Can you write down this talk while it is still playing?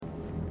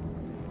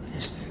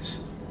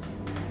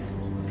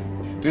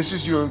This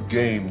is your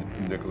game,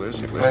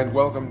 Nicholas, and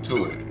welcome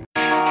to it.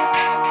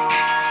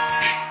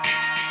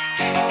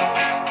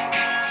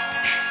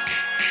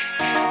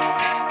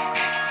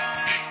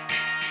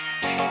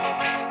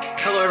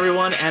 Hello,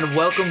 everyone, and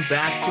welcome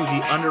back to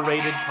the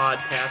Underrated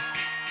Podcast.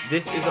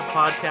 This is a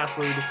podcast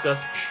where we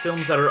discuss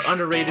films that are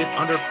underrated,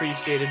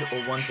 underappreciated,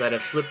 or ones that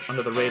have slipped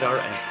under the radar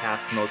and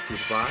passed most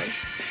people by.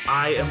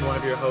 I am one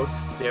of your hosts,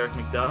 Derek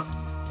McDuff,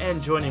 and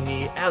joining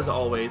me, as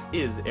always,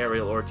 is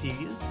Ariel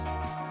Ortiz.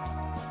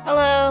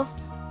 Hello.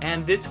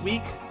 And this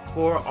week,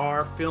 for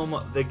our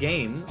film The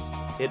Game,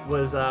 it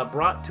was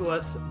brought to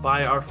us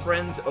by our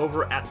friends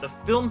over at the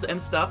Films and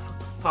Stuff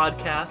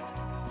podcast.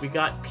 We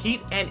got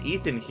Pete and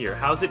Ethan here.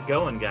 How's it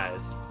going,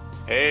 guys?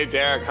 Hey,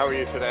 Derek. How are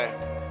you today?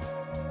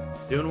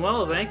 Doing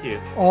well, thank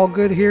you. All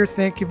good here.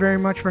 Thank you very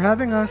much for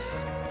having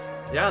us.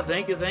 Yeah,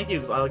 thank you,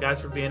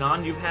 guys, for being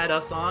on. You've had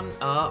us on.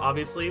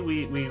 Obviously,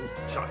 we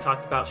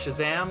talked about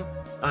Shazam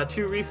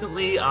 2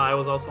 recently. I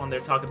was also on there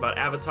talking about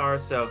Avatar,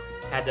 so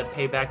had to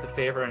pay back the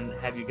favor and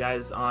have you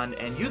guys on.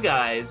 And you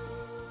guys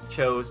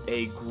chose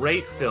a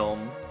great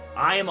film.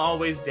 I am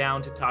always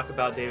down to talk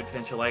about David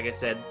Fincher. Like I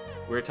said,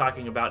 we're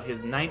talking about his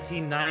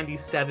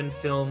 1997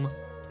 film,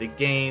 The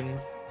Game,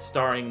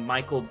 starring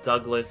Michael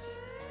Douglas.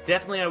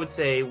 Definitely, I would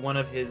say, one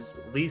of his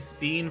least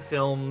seen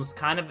films.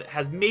 Kind of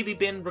has maybe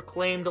been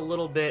reclaimed a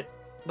little bit.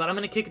 But I'm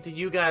going to kick it to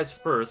you guys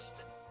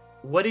first.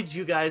 What did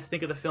you guys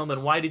think of the film,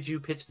 and why did you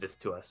pitch this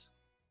to us?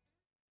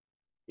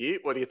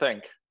 Pete, what do you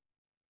think?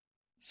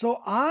 So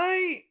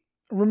I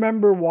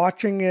remember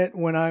watching it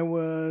when I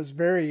was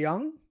very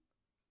young.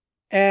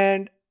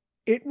 And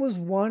it was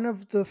one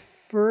of the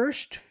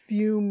first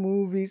few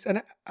movies.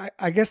 And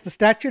I guess the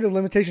statute of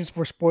limitations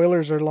for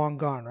spoilers are long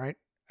gone, right?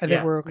 I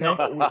think we're okay.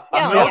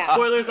 No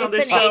spoilers on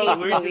this It's an show.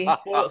 80s We're movie.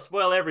 just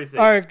spoil everything.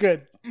 All right,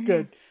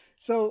 good.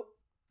 So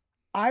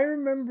I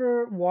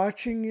remember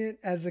watching it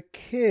as a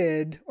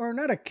kid, or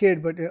not a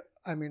kid, but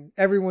I mean,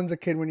 everyone's a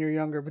kid when you're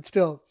younger, but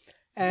still.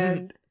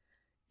 And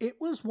it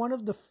was one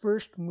of the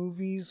first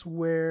movies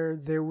where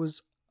there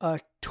was a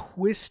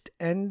twist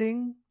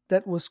ending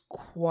that was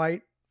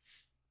quite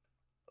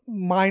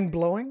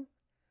mind-blowing.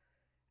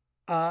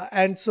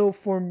 And so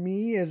for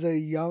me, as a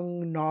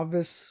young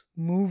novice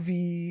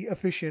movie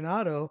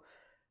aficionado,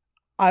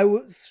 I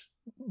was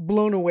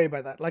blown away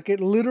by that. Like,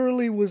 it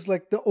literally was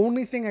like the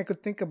only thing I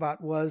could think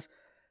about was,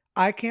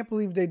 I can't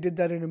believe they did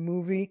that in a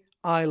movie.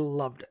 I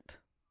loved it.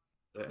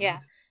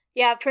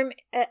 Yeah. For me,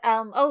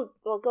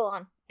 go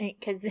on,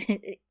 because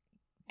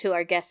to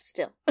our guests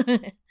still.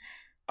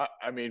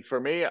 I mean, for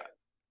me,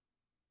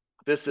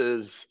 this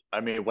is.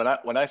 I mean,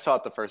 when I saw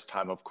it the first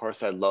time, of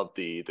course, I loved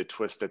the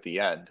twist at the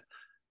end.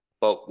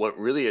 But what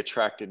really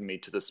attracted me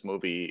to this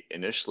movie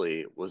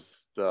initially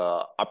was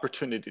the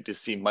opportunity to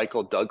see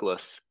Michael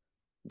Douglas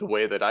the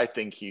way that I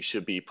think he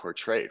should be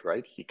portrayed,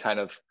 right? He kind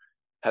of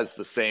has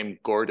the same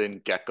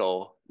Gordon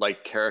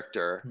Gekko-like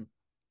character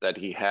that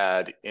he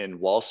had in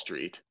Wall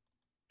Street.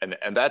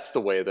 And that's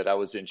the way that I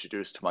was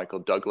introduced to Michael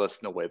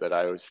Douglas, in a way that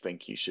I always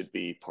think he should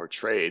be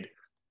portrayed.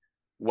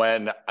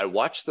 When I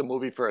watched the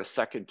movie for a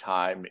second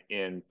time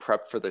in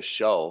prep for the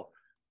show,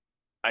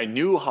 I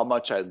knew how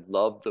much I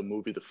loved the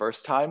movie the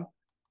first time,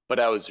 but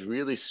I was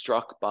really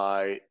struck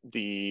by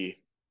the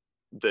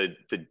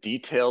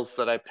details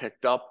that I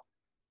picked up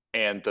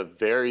and the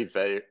very,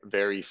 very,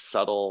 very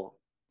subtle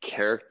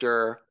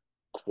character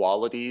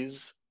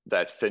qualities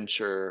that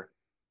Fincher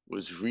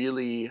was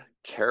really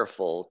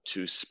careful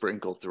to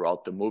sprinkle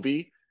throughout the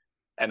movie.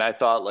 And I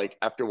thought, like,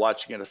 after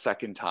watching it a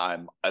second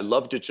time, I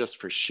loved it just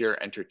for sheer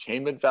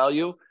entertainment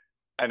value,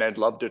 and I'd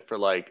loved it for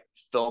like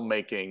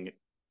filmmaking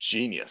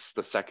genius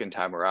the second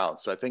time around.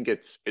 So I think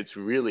it's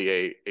really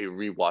a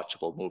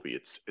rewatchable movie.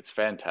 It's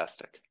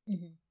fantastic.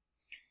 Mm-hmm.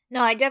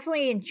 No, I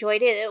definitely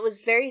enjoyed it. It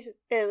was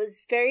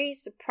very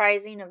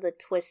surprising of the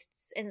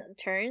twists and the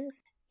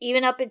turns,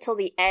 even up until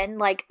the end.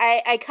 Like,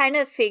 I kind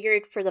of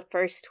figured for the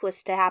first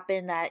twist to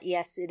happen that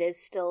yes, it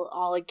is still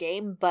all a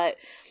game, but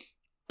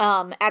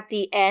at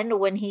the end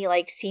when he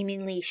like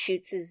seemingly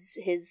shoots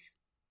his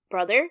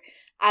brother,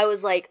 I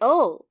was like,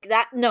 oh,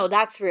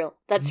 that's real.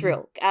 That's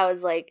real. I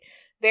was like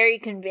very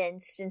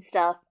convinced and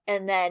stuff.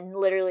 And then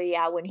literally,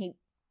 when he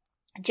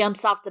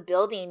jumps off the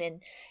building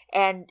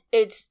and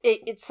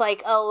it's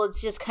like, oh, it's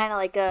just kind of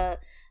like a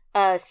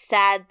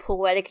sad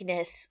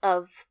poeticness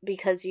of,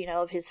 because, you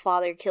know, of his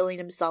father killing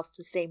himself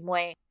the same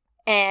way.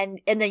 And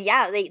then,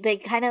 they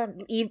kind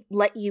of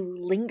let you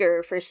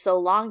linger for so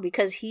long,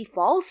 because he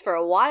falls for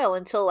a while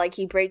until like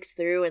he breaks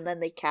through, and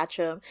then they catch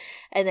him.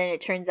 And then it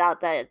turns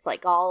out that it's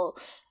like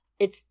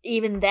it's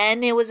even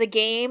then it was a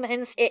game,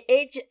 and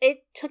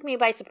it took me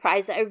by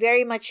surprise. I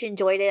very much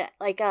enjoyed it.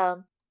 Like I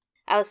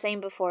was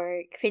saying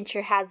before,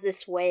 Fincher has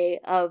this way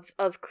of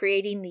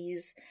creating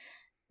these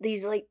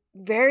like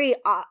very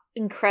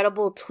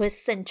incredible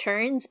twists and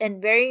turns,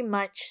 and very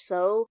much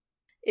so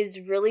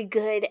is really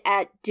good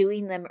at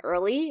doing them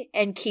early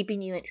and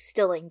keeping you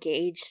still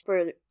engaged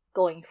for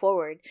going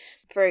forward.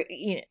 For,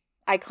 you know,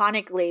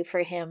 iconically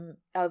for him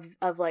of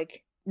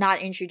like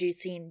not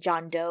introducing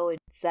John Doe in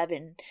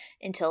 7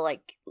 until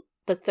like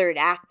the third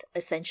act,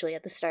 essentially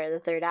at the start of the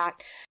third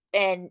act.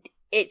 And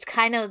it's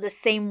kind of the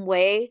same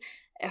way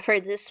for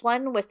this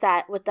one with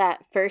that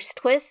first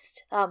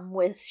twist,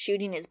 with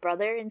shooting his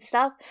brother and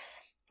stuff.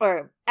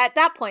 Or at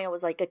that point it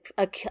was like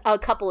a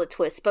couple of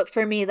twists, but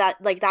for me that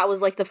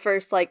was like the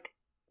first like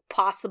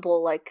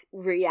possible like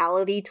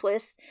reality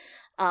twist,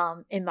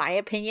 in my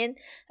opinion,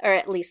 or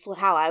at least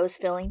how I was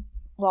feeling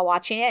while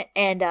watching it.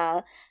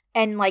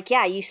 And like,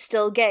 yeah, you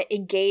still get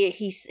engaged.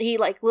 He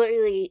like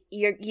literally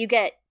you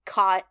get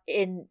caught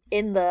in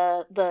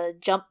the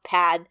jump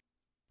pad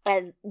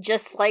as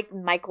just like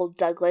Michael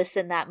Douglas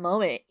in that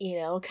moment, you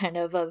know, kind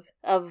of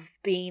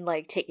being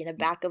like taken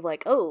aback of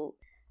like, oh,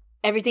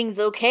 everything's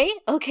okay,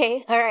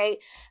 all right.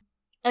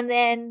 And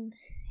then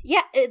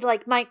yeah,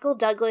 like Michael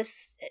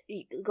Douglas,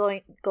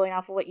 going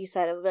off of what you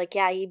said, like,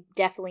 yeah, he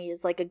definitely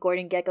is like a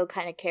Gordon Gekko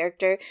kind of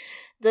character.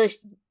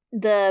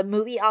 The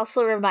movie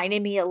also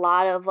reminded me a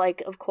lot of,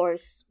 like, of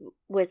course,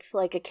 with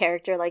like a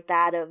character like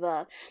that of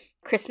a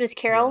Christmas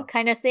Carol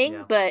kind of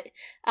thing, but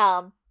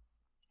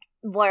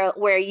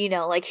where you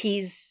know, like,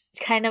 he's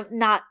kind of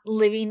not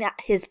living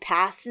his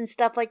past and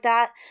stuff like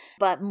that,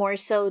 but more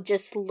so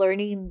just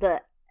learning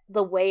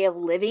the way of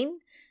living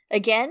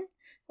again,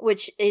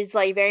 which is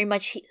like very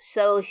much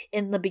so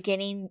in the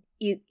beginning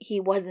he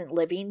wasn't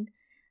living,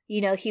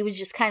 you know, he was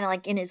just kind of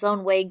like in his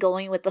own way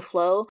going with the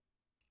flow.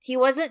 He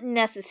wasn't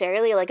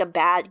necessarily like a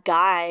bad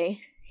guy.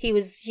 He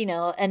was, you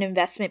know, an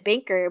investment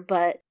banker,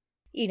 but,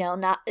 you know,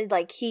 not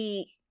like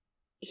he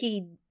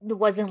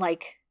wasn't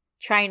like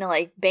trying to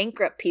like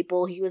bankrupt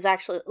people. He was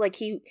actually like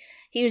he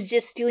was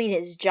just doing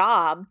his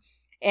job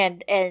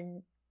and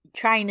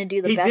trying to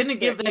do the best. He didn't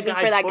give that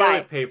guy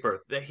toilet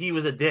paper. That he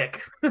was a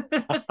dick.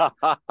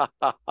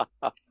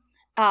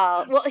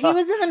 Well, he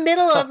was in the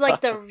middle of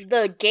like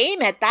the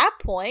game at that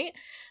point.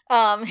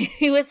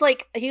 He was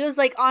like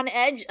on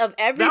edge of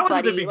everybody.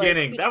 That was the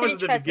beginning. Like, that was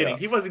the beginning.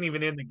 He wasn't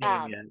even in the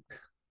game yet.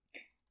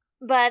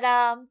 But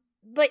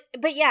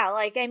yeah,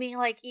 like, I mean,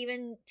 like,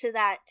 even to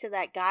that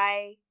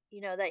guy, you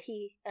know, that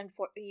he had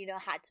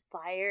to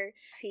fire.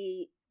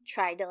 He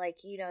tried to,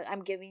 like, you know,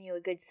 I'm giving you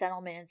a good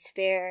settlement, it's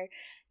fair,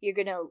 you're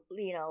gonna,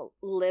 you know,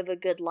 live a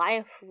good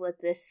life with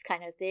this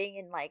kind of thing.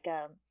 And like,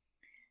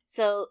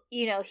 so,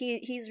 you know,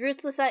 he's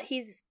ruthless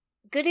he's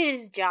good at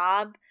his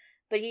job,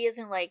 but he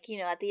isn't like, you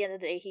know, at the end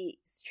of the day,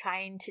 he's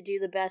trying to do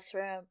the best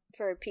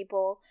for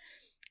people.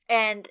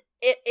 And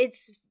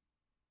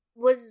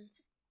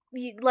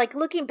like,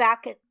 looking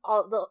back at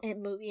all the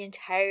movie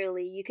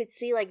entirely, you could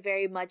see, like,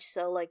 very much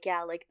so, like,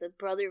 yeah, like, the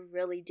brother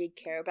really did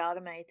care about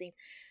him. And I think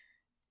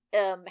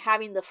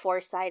having the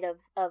foresight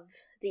of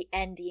the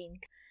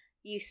ending,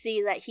 you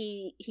see that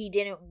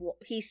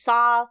he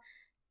saw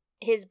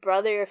his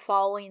brother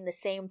following the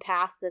same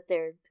path that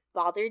their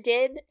father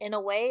did, in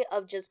a way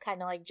of just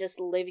kind of like just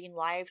living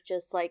life,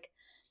 just like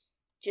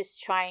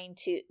just trying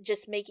to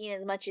just making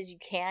as much as you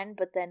can,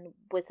 but then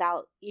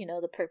without, you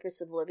know, the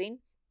purpose of living.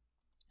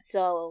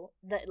 So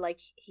that, like,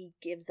 he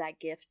gives that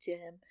gift to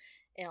him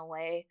in a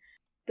way.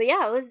 But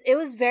yeah, it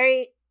was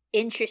very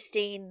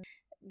interesting,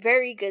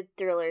 very good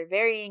thriller,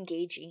 very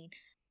engaging,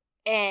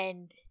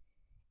 and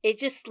it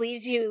just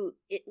leaves you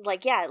it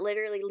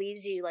literally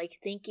leaves you like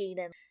thinking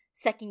and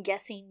second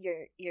guessing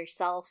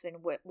yourself and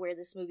where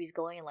this movie's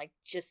going, and like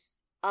just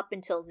up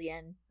until the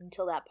end,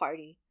 until that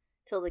party,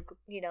 till the,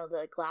 you know,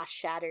 the glass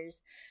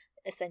shatters,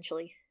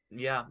 essentially.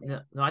 Yeah,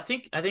 no, I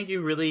think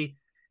you really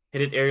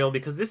hit it, Ariel,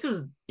 because this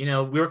is, you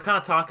know, we were kind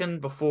of talking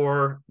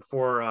before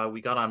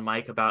we got on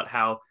mic about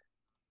how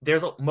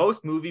there's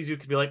most movies you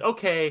could be like,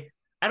 okay,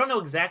 I don't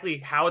know exactly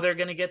how they're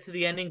going to get to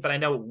the ending, but I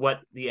know what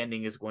the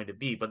ending is going to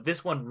be. But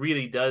this one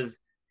really does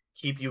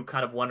keep you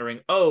kind of wondering,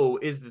 oh,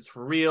 is this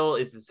for real?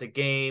 Is this a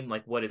game?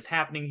 Like, what is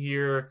happening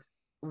here?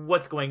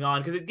 What's going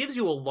on? Because it gives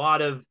you a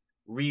lot of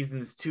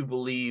reasons to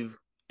believe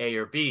A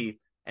or B,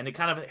 and it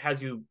kind of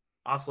has you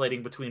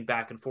oscillating between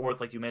back and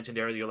forth. Like you mentioned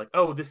earlier, you're like,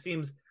 oh, this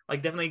seems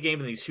like definitely a game,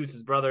 and he shoots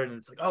his brother, and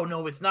it's like, oh,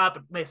 no, it's not,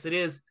 but yes, it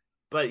is.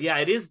 But yeah,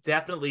 it is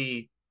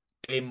definitely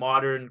a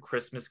modern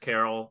Christmas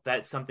Carol.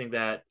 That's something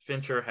that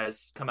Fincher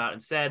has come out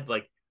and said,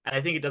 like, and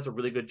I think it does a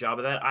really good job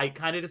of that. I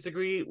kind of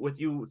disagree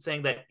with you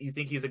saying that you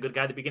think he's a good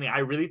guy at the beginning. I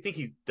really think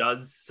he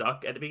does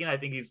suck at the beginning. I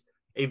think he's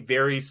a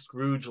very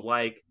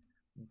Scrooge-like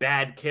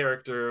bad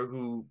character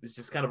who is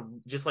just kind of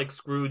just like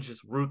Scrooge,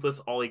 just ruthless.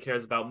 All he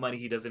cares about money.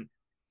 He doesn't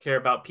care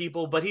about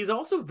people, but he's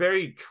also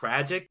very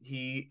tragic.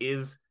 He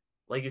is,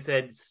 like you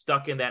said,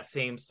 stuck in that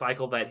same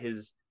cycle that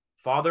his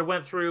father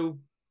went through.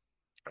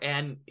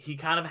 And he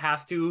kind of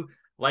has to,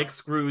 like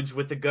Scrooge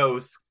with the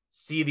ghost,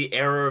 see the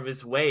error of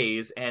his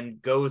ways and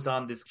goes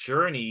on this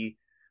journey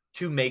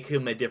to make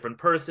him a different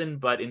person.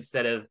 But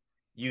instead of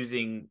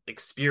using like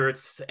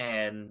spirits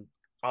and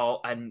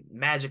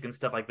magic and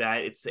stuff like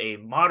that, it's a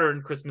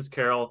modern Christmas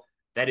Carol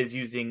that is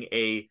using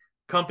a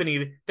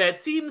company that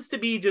seems to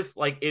be just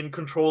like in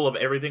control of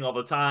everything all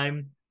the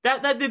time.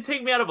 That did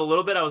take me out of a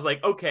little bit. I was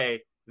like,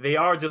 okay, they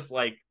are just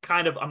like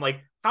kind of, I'm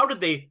like, how did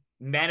they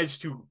manage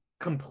to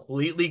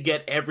completely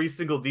get every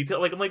single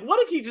detail. Like, I'm like,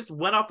 what if he just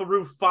went off the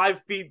roof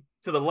 5 feet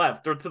to the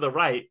left or to the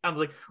right? I'm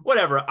like,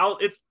 whatever.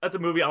 It's a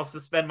movie. I'll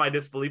suspend my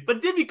disbelief, but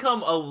it did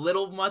become a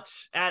little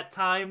much at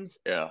times.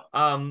 Yeah.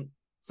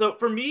 So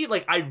for me,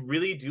 like, I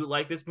really do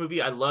like this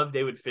movie. I love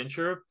David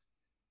Fincher,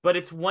 but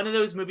it's one of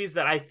those movies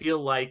that I feel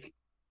like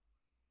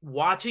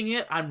watching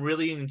it, I'm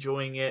really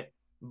enjoying it,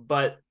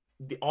 but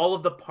all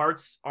of the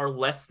parts are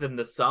less than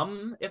the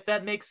sum, if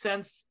that makes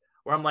sense.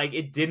 Where I'm like,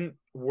 it didn't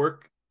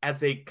work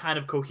as a kind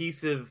of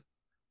cohesive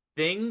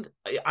thing.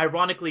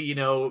 Ironically,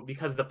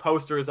 because the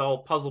poster is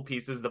all puzzle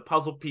pieces, the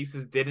puzzle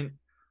pieces didn't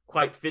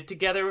quite fit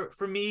together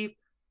for me.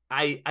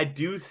 I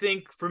do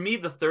think for me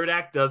the third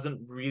act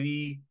doesn't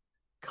really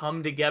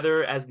come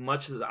together as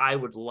much as I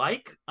would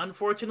like,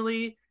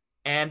 unfortunately.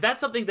 And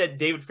that's something that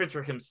David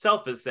Fincher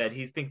himself has said.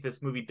 He thinks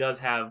this movie does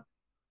have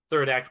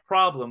third act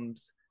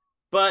problems.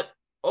 But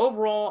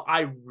overall,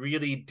 I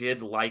really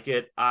did like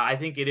it. I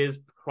think it is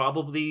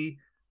probably,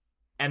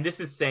 and this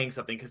is saying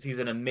something because he's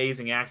an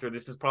amazing actor,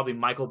 this is probably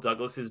Michael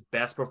Douglas's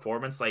best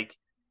performance. Like,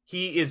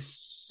 he is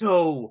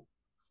so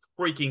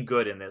freaking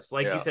good in this.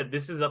 Like you said,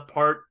 this is a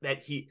part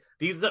that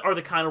these are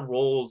the kind of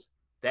roles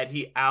that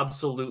he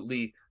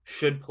absolutely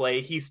should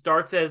play. He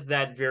starts as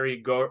that very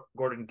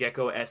Gordon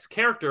Gekko-esque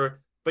character,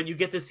 but you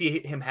get to see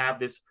him have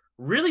this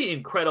really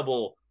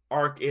incredible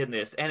arc in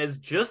this. And as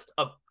just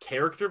a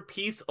character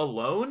piece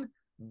alone,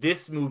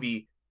 this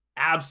movie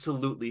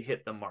absolutely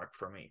hit the mark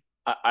for me.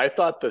 I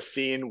thought the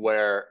scene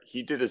where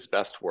he did his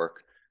best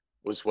work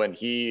was when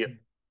he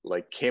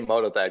came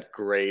out of that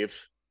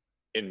grave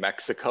in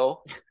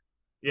Mexico.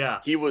 Yeah.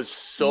 He was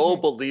so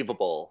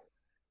believable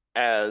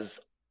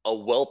as a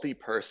wealthy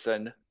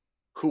person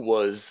who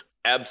was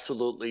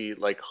absolutely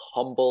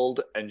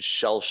humbled and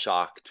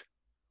shell-shocked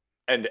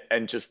and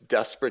just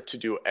desperate to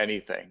do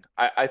anything.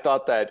 I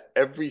thought that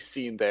every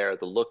scene there,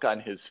 the look on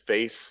his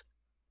face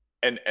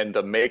and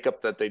the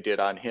makeup that they did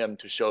on him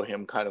to show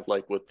him kind of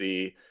with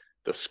the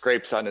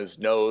scrapes on his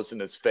nose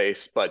and his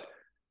face, but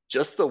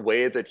just the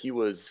way that he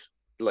was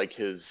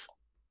his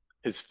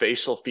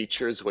facial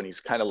features when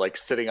he's kind of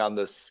sitting on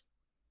this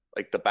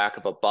the back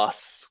of a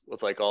bus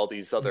with all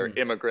these other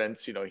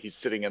immigrants, he's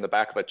sitting in the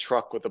back of a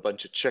truck with a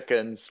bunch of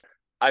chickens.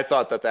 I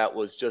thought that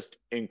was just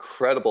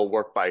incredible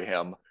work by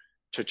him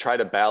to try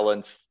to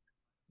balance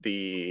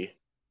the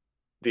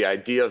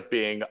idea of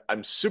being,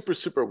 I'm super,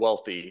 super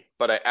wealthy,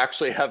 but I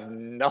actually have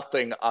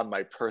nothing on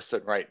my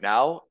person right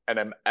now, and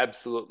I'm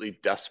absolutely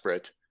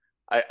desperate.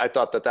 I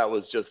thought that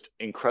was just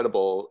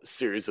incredible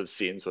series of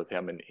scenes with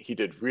him, and he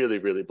did really,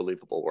 really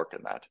believable work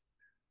in that.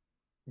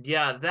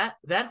 Yeah,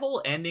 that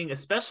whole ending,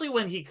 especially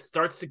when he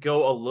starts to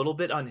go a little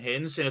bit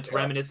unhinged, and it's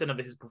reminiscent of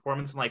his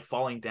performance in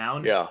Falling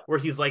Down, where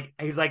he's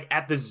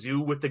at the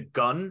zoo with the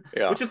gun,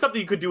 which is something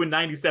you could do in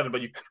 '97,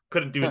 but you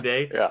couldn't do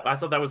today. I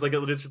thought that was a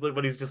little interesting,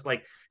 but he's just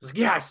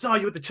yeah, I saw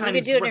you at the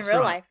Chinese restaurant. You could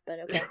do it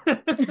restaurant.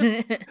 In real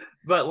life, but okay.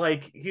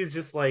 But he's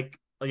just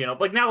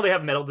now they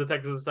have metal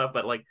detectors and stuff,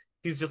 but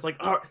he's just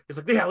oh,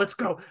 he's yeah, let's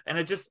go.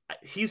 And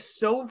he's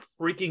so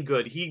freaking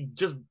good. He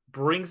just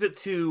brings it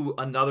to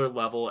another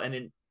level,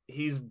 and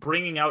he's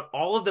bringing out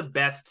all of the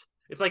best.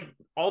 It's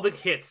all the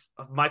hits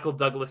of Michael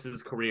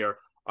Douglas's career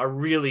are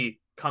really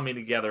coming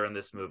together in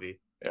this movie.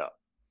 Yeah.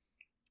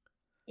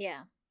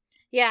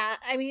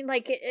 I mean,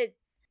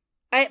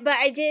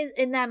 I did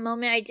in that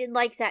moment. I did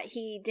like that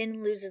he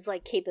didn't lose his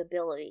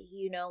capability.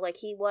 He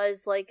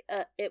was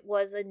it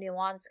was a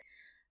nuanced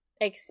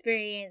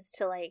experience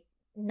to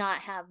not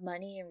have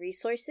money and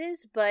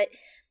resources, but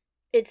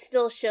it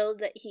still showed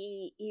that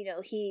he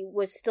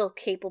was still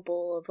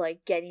capable of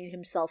getting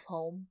himself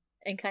home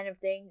and kind of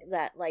thing.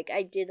 That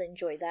I did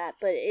enjoy that,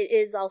 but it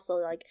is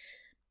also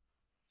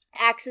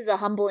acts as a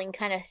humbling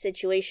kind of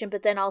situation,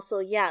 but then also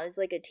it's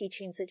a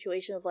teaching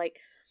situation of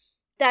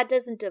that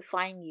doesn't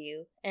define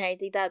you. And I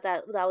think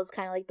that was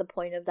kind of the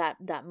point of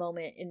that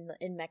moment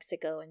in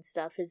Mexico and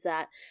stuff, is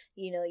that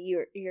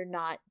you're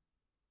not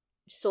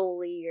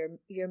solely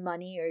your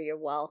money or your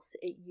wealth.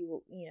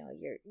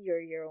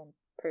 You're your own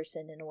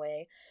person in a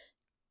way.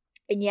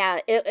 And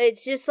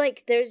it's just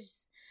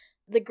there's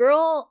the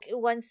girl,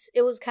 once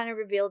it was kind of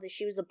revealed that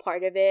she was a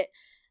part of it,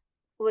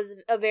 was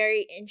a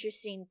very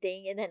interesting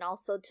thing. And then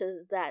also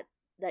to that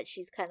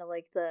she's kind of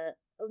the,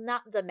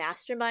 not the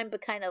mastermind,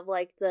 but kind of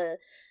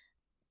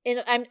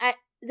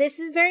this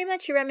is very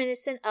much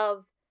reminiscent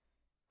of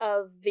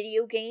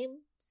video games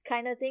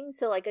kind of thing.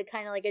 So a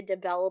kind of a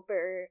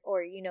developer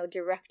or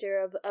director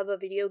of a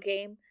video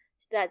game.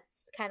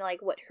 That's kind of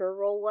what her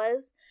role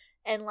was.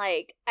 And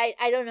I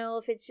don't know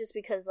if it's just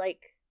because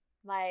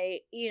my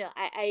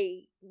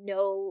I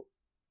know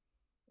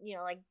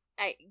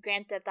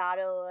Grand Theft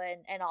Auto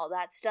and all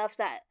that stuff,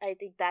 that I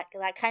think that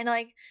kind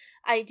of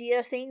idea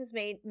of things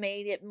made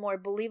it more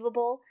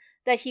believable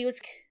that he was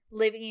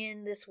living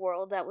in this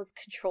world that was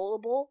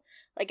controllable.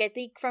 I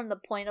think from the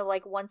point of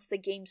once the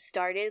game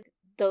started,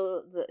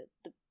 the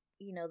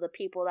the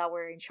people that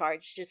were in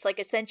charge just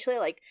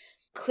essentially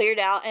cleared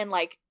out and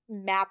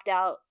mapped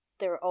out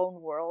their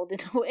own world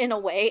in a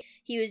way.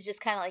 He was just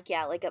kind of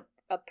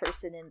a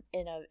person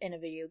in a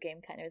video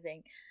game kind of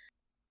thing.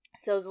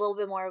 So it was a little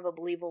bit more of a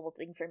believable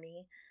thing for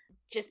me,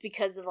 just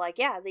because of like,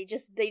 yeah, they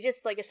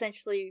just like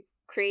essentially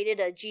created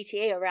a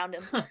GTA around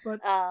him.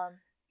 But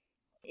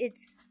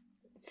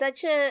It's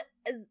such a.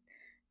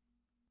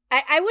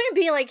 I wouldn't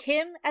be like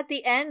him at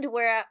the end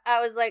where I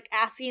was like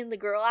asking the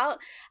girl out.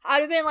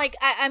 I'd have been like,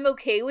 I'm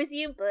okay with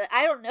you, but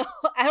I don't know.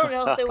 I don't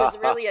know if there was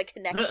really a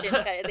connection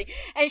kind of thing.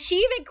 And she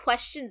even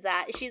questions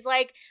that. She's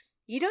like,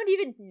 you don't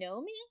even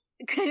know me?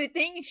 Kind of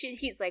thing.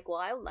 He's like, well,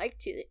 I would like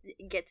to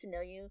get to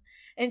know you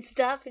and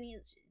stuff. And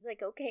he's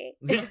like, okay.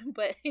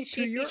 But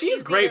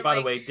she's great, by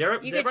the way. Deborah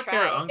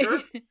Unger.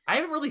 I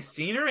haven't really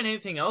seen her in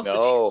anything else, but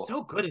she's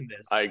so good in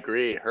this. I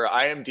agree. Her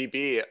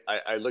IMDb,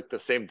 I looked the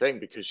same thing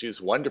because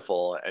she's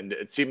wonderful, and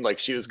it seemed like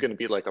she was going to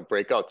be like a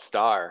breakout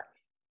star.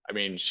 I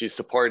mean, she's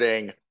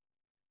supporting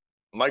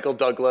Michael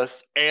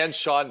Douglas and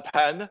Sean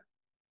Penn,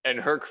 and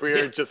her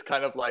career just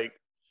kind of like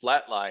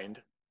flatlined.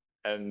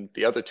 And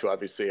the other two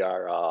obviously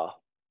are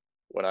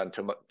went on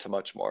to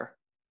much more.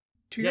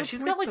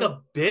 She's got like a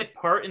bit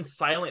part in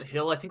Silent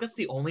Hill. I think that's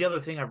the only other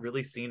thing I've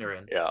really seen her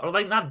in. Yeah. Or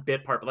like not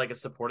bit part, but like a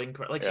supporting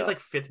part. Like she's like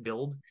fifth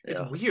build.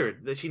 It's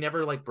weird that she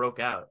never like broke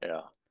out.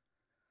 Yeah.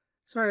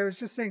 Sorry, I was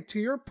just saying, to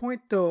your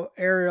point though,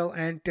 Ariel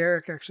and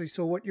Derek, actually,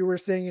 so what you were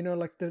saying, you know,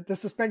 like the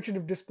suspension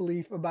of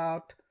disbelief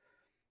about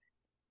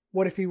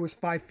what if he was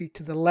 5 feet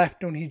to the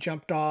left when he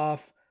jumped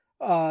off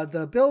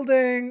the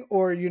building,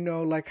 or, you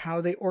know, like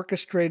how they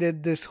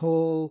orchestrated this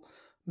whole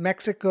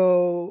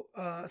Mexico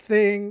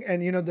thing,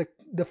 and, you know,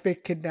 the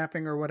fake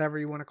kidnapping or whatever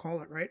you want to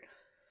call it, right?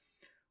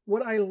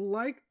 What I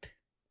liked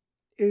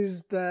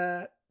is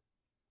that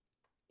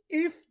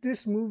if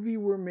this movie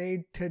were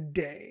made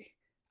today,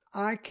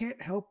 I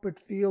can't help but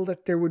feel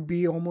that there would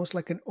be almost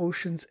like an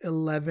Ocean's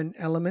 11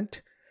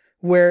 element,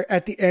 where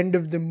at the end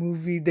of the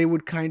movie they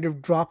would kind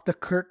of drop the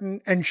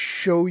curtain and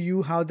show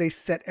you how they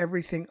set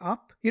everything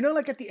up. You know,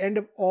 like at the end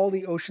of all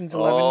the Ocean's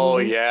 11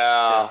 movies. Oh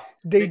yeah,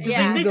 they did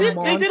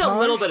a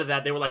little bit of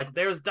that. They were like,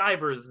 "There's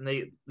divers," and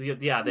they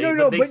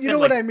but you know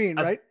what I mean,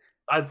 right?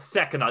 A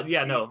second on,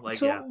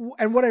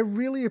 And what I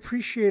really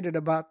appreciated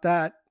about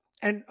that,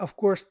 and of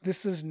course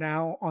this is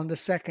now on the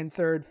second,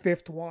 third,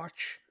 fifth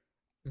watch.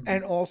 Mm-hmm.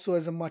 And also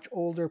as a much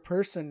older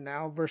person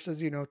now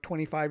versus,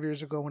 25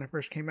 years ago when it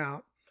first came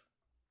out,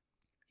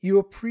 you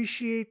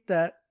appreciate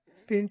that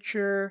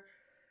Fincher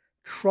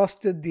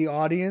trusted the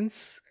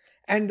audience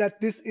and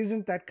that this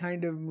isn't that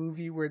kind of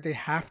movie where they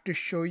have to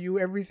show you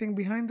everything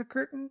behind the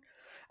curtain.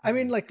 I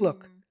mean, like,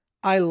 look,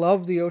 I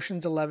love the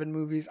Ocean's 11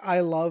 movies.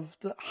 I love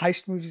the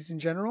heist movies in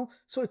general.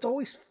 So it's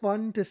always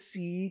fun to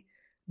see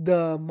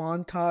the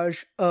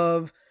montage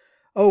of,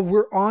 oh,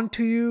 we're on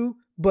to you,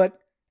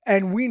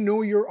 and we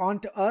know you're on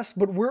to us,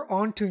 but we're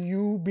on to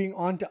you being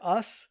on to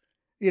us,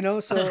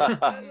 so.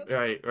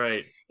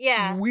 Right.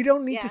 Yeah. We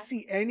don't need to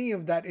see any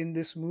of that in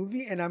this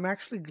movie. And I'm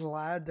actually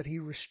glad that he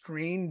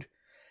restrained.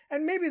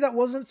 And maybe that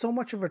wasn't so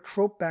much of a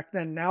trope back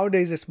then.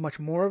 Nowadays, it's much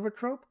more of a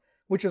trope,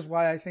 which is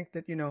why I think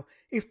that,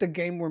 if the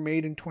game were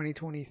made in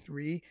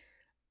 2023,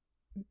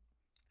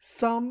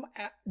 some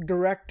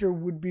director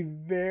would be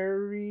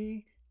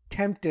very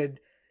tempted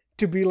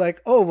to be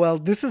like, oh, well,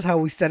 this is how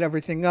we set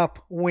everything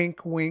up.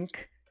 Wink,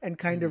 wink. And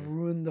kind of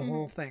ruin the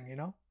whole thing,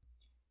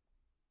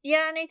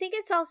 Yeah, and I think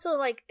it's also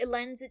like it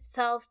lends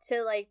itself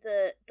to like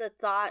the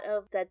thought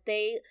of that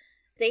they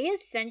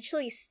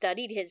essentially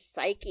studied his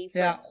psyche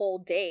for a whole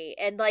day,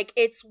 and like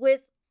it's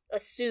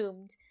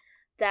assumed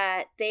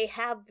that they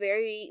have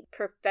very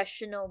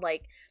professional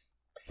like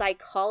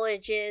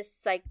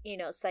psychologists,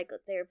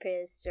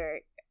 psychotherapists,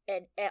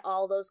 and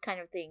all those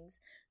kind of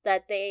things,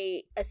 that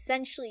they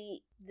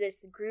essentially,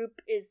 this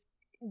group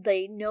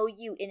they know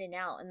you in and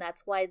out, and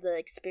that's why the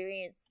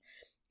experience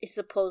is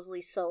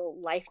supposedly so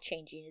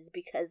life-changing, is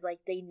because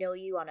like they know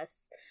you on a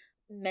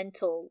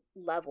mental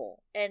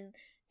level. And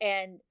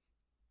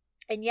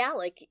yeah,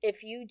 like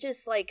if you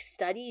just like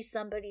study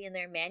somebody and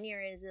their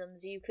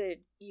mannerisms, you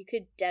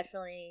could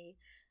definitely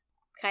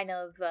kind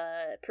of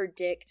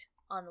predict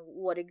on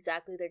what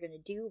exactly they're going to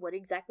do, what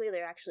exactly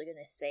they're actually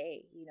going to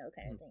say,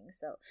 kind of thing.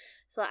 So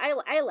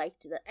I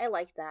liked that. I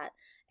liked that.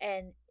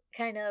 And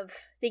kind of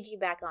thinking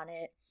back on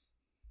it,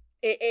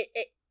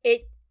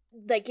 it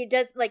like it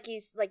does, like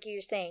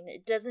you're saying,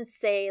 it doesn't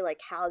say like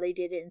how they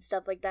did it and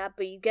stuff like that,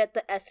 but you get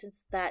the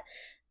essence that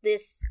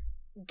this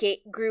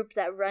group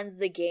that runs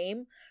the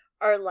game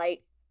are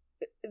like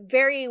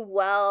very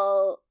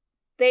well,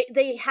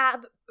 they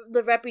have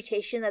the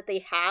reputation that they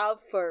have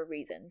for a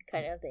reason,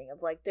 kind of thing,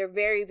 of like they're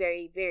very,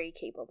 very, very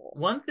capable.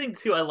 One thing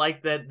too, I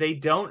like that they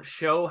don't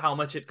show how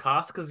much it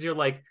costs, because you're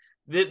like,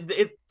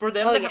 for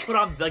them to put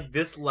on like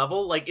this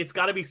level, like it's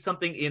got to be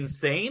something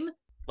insane.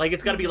 Like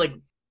it's got to be like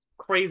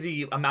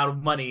crazy amount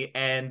of money,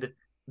 and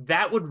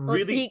that would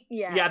really,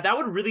 that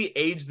would really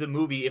age the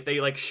movie if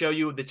they like show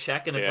you the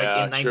check and it's like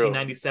in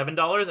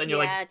 $1997, and you're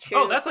like,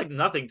 oh, that's like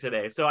nothing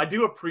today. So I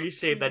do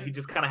appreciate that he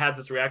just kind of has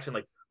this reaction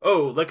like,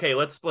 oh, okay,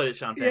 let's split it,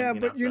 Sean Penn. Yeah,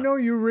 but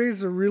you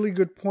raise a really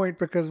good point,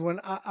 because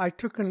when I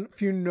took a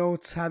few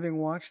notes having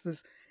watched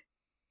this,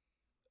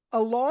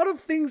 a lot of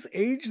things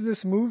age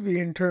this movie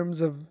in terms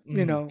of,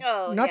 you know,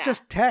 Oh, not yeah.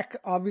 just tech.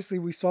 Obviously,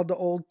 we saw the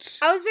old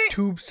I was very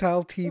tube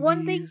style TVs.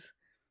 one thing-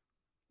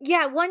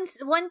 yeah. One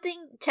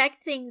thing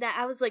tech thing that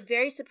I was like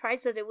very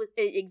surprised that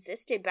it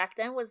existed back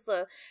then was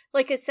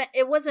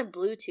it wasn't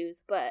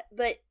Bluetooth, but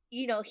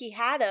you know, he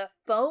had a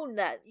phone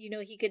that, you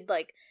know, he could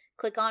like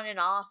click on and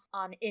off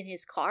on in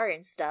his car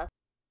and stuff,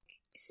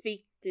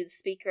 speak through the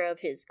speaker of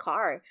his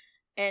car.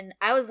 And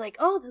I was like,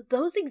 oh,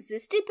 those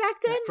existed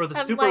back then? For the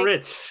I'm super like,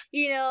 rich.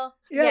 You know?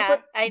 Yeah, Yeah,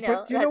 but- I know.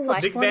 but you know That's what's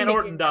why Big funny? Van I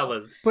Orton didn't know.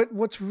 dollars. But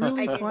what's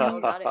really I didn't know funny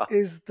about it.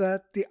 is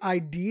that the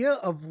idea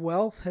of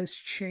wealth has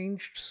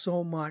changed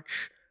so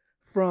much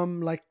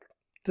from like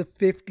the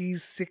 50s,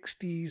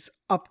 60s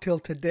up till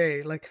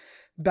today. Like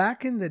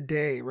back in the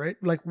day, right?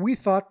 Like we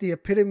thought the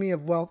epitome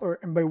of wealth,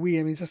 and by we,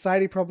 I mean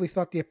society probably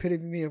thought the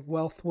epitome of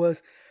wealth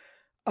was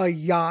a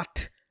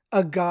yacht,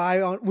 a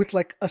guy with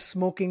like a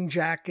smoking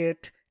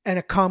jacket and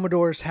a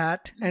Commodore's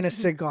hat and a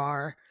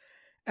cigar,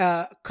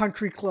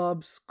 country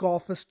clubs,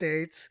 golf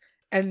estates,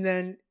 and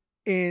then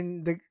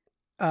in the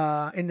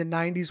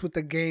 90s with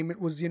the game, it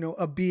was, you know,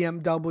 a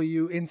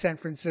BMW in San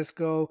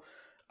Francisco.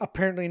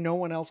 Apparently no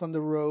one else on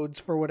the roads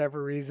for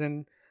whatever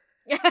reason.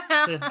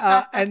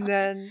 And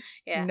then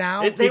Yeah.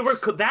 now They were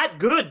it's- that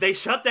good. They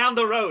shut down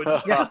the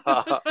roads. Yeah.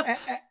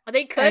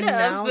 They could and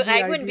have, now but the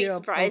I wouldn't be idea of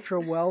surprised.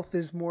 ultra wealth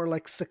is more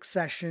like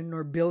Succession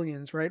or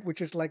Billions, right?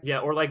 Which is like Yeah,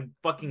 or like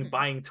fucking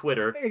buying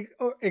Twitter.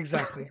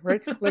 Exactly,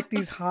 right? Like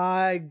these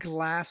high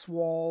glass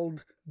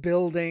walled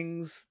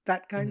buildings,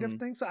 that kind of Mhm.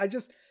 thing. So I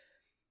just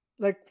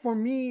like, for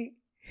me,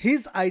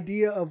 his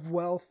idea of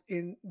wealth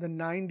in the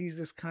 90s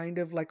is kind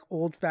of like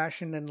old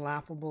fashioned and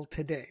laughable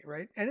today,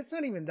 right? And it's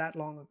not even that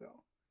long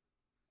ago.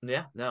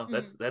 Yeah, no, Hmm.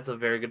 that's a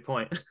very good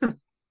point.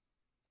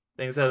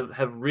 Things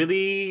have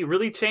really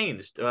really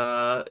changed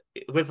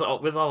with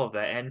all of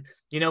that, and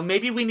you know,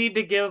 maybe we need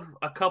to give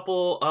a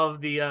couple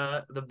of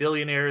the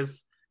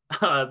billionaires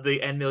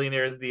and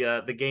millionaires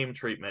the game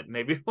treatment.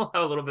 Maybe we'll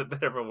have a little bit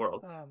better of a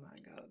world. Oh my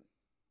God.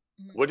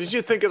 What did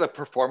you think of the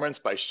performance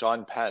by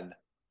Sean Penn?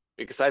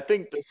 Because I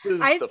think this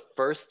is I- the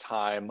first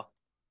time,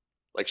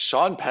 like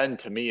Sean Penn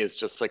to me is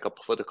just like a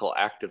political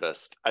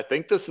activist. I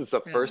think this is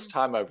the Yeah. first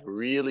time I've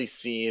really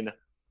seen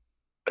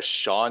a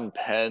Sean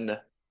Penn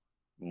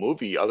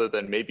movie other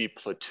than maybe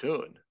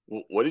Platoon.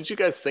 What did you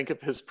guys think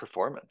of his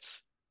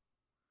performance?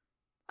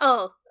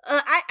 Oh,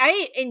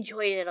 I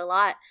enjoyed it a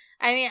lot.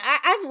 I mean,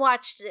 I've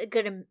watched a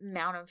good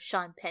amount of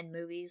Sean Penn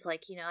movies.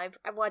 Like, you know, I've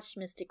watched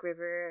Mystic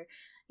River,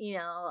 you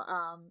know,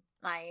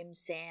 I Am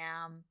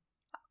Sam,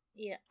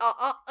 you know,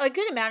 a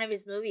good amount of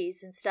his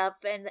movies and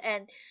stuff. And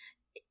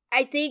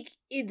I think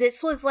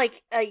this was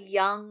like a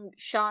young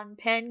Sean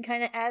Penn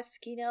kind of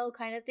esque, you know,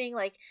 kind of thing,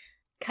 like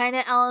kind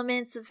of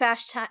elements of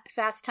Fast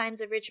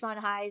Times at Ridgemont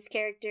High's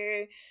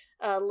character,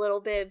 a little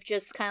bit of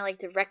just kind of like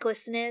the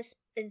recklessness,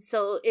 and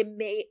so it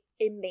made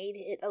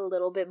it a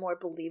little bit more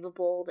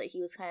believable that he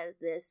was kind of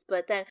this,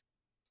 but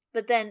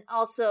then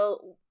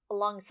also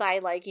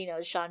alongside, like, you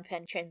know, Sean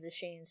Penn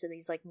transitioning into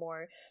these like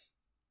more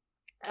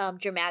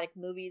dramatic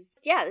movies.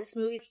 Yeah, this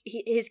movie,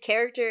 his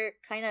character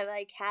kind of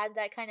like had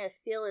that kind of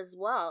feel as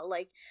well.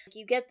 Like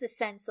you get the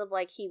sense of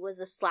like he was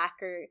a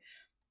slacker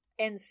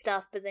and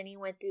stuff, but then he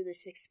went through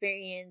this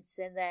experience,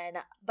 and then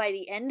by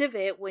the end of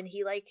it, when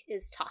he like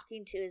is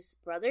talking to his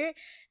brother,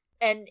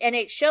 and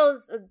it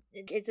shows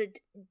it's a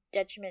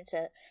detriment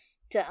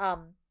to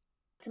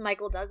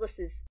Michael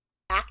Douglas's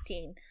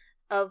acting,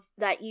 of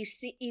that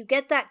you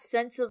get that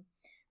sense of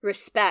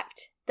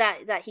respect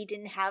that he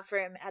didn't have for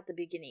him at the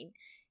beginning,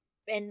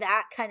 and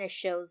that kind of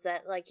shows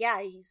that, like,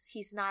 yeah,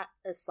 he's not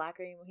a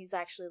slacker anymore. He's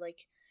actually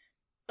like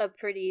a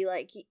pretty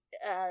like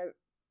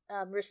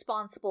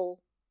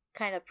responsible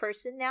kind of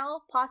person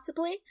now,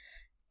 possibly,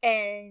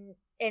 and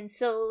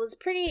so it's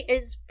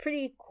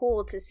pretty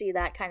cool to see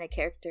that kind of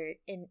character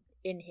in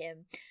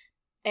him,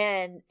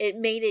 and it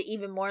made it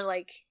even more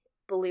like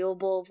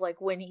believable of like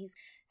when he's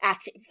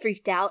acting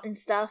freaked out and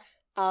stuff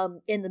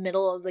in the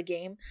middle of the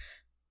game,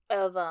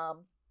 of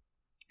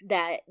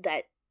that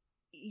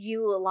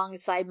you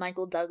alongside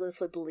Michael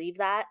Douglas would believe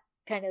that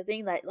kind of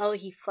thing, that, oh,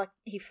 he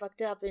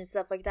fucked up and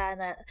stuff like that,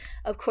 and that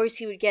of course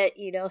he would get,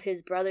 you know,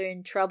 his brother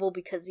in trouble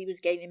because he was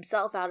getting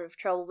himself out of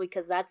trouble,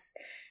 because that's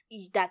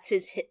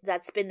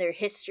been their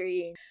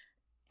history,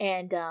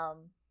 and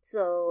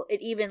so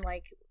it even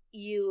like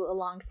you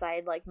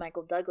alongside like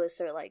Michael Douglas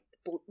are like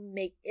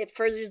make it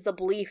furthers the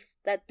belief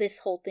that this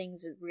whole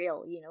thing's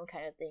real, you know,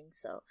 kind of thing.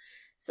 So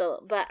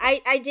but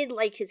I did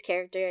like his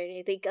character, and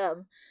I think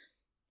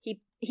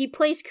he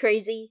plays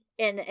crazy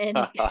and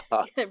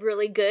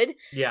really good.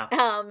 Yeah.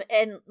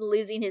 And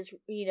losing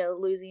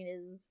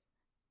his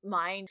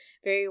mind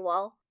very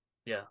well.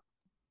 Yeah.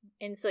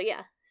 And so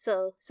yeah.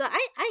 So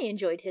I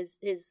enjoyed his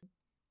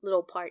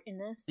little part in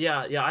this. Yeah,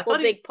 I Well,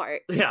 thought big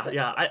part. Yeah, but-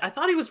 yeah. I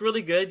thought he was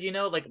really good, you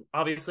know, like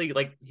obviously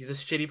like he's a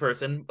shitty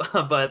person,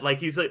 but like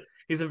he's a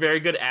very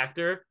good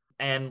actor,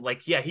 and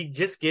like yeah, he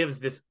just gives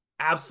this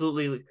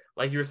absolutely,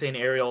 like you were saying,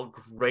 Ariel,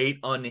 great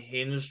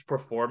unhinged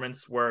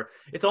performance where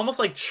it's almost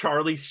like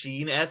Charlie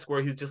Sheen-esque,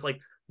 where he's just like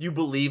you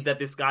believe that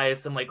this guy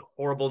is some like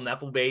horrible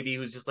nepo baby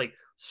who's just like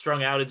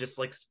strung out and just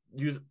like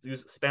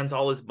spends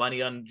all his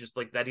money on just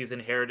like that he's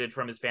inherited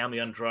from his family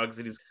on drugs,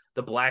 and he's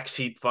the black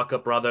sheep fuck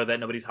up brother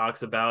that nobody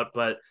talks about.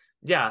 But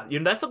yeah,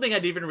 that's something I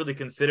didn't even really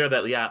consider.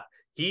 That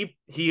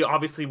he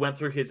obviously went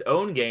through his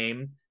own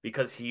game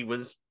because he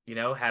was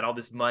had all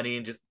this money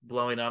and just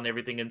blowing on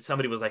everything, and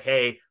somebody was like,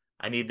 hey,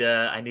 I need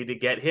to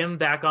get him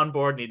back on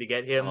board. Need to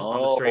get him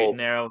on the straight and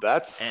narrow.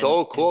 That's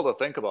so cool to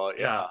think about.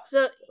 Yeah.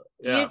 So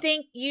you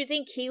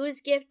think he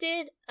was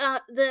gifted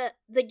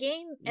the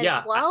game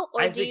as well,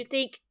 or do you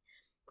think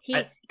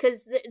he's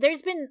because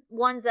there's been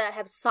ones that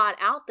have sought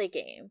out the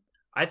game?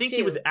 I think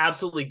he was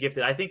absolutely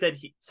gifted. I think that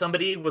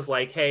somebody was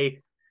like, hey,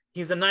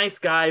 he's a nice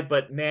guy,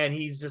 but man,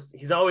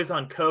 he's always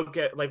on coke.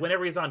 Like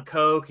whenever he's on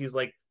coke, he's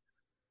like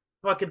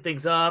fucking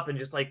things up and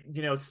just like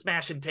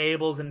smashing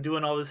tables and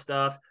doing all this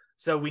stuff.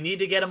 So we need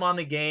to get him on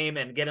the game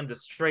and get him to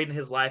straighten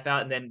his life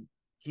out. And then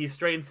he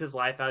straightens his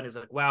life out and he's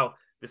like, wow,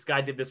 this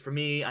guy did this for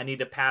me. I need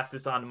to pass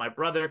this on to my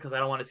brother because I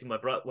don't want to see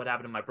what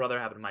happened to my brother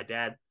happen to my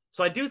dad.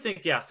 So I do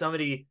think,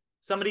 somebody,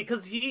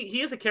 because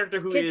he is a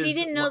character who is... Because he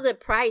didn't know the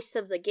price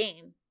of the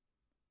game,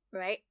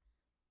 right?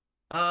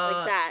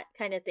 Like that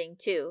kind of thing,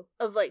 too.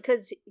 Of like,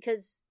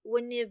 because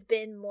wouldn't it have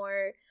been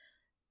more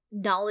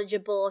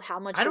knowledgeable of how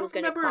much it was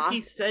going to cost? I don't remember if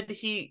he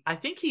said I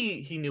think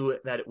he knew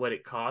what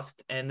it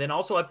cost, and then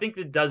also I think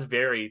it does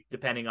vary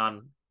depending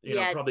on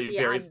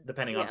varies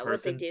depending on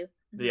person. What they do.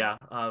 Yeah.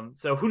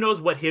 So who knows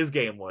what his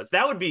game was?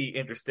 That would be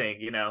interesting.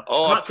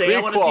 Oh, I'm not saying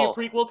I want to see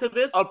a prequel to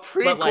this,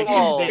 but like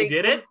if they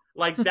did it,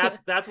 like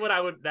that's what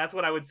I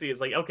would see. Is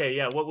like, okay,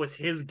 yeah, what was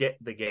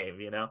the game?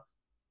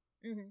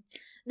 Mm-hmm.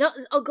 No,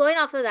 going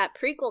off of that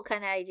prequel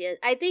kind of idea,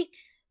 I think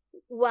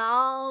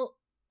while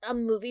a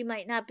movie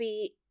might not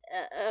be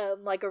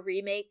like a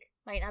remake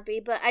might not be,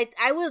 but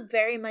I would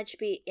very much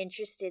be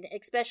interested,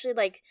 especially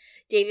like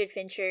David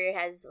Fincher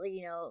has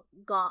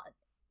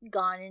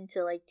gone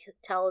into like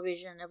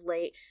television of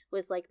late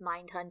with like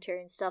Mindhunter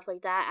and stuff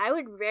like that. I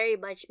would very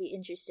much be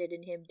interested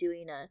in him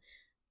doing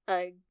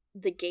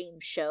the game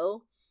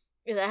show.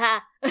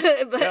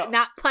 But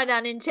not pun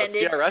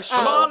unintended. A CRS show.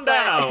 Come on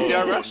down. A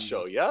CRS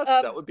show. Yes,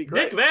 that would be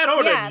great. Nick Van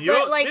Orden,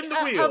 but like spin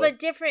the wheel. of a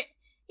different,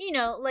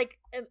 like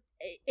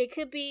it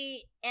could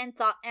be an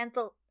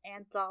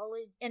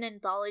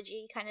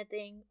anthology kind of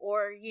thing,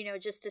 or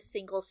just a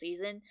single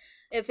season.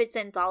 If it's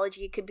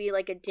anthology, it could be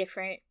like a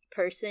different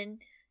person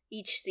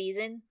each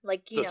season,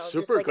 like it's a just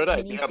super like good a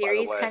idea,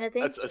 mini-series kind of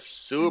thing. That's a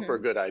super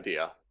good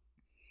idea.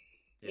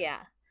 Yeah.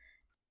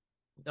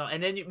 No,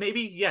 and then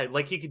maybe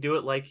like he could do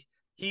it like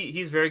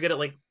he's very good at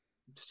like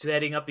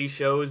setting up these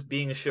shows,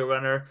 being a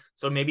showrunner.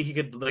 So maybe he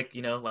could like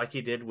like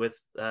he did with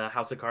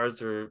House of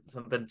Cards or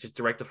something, just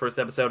direct the first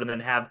episode and then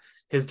have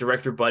his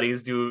director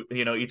buddies do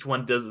each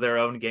one does their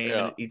own game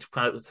and each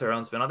kind of their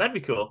own spin on. That'd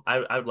be cool.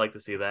 I would like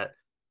to see that.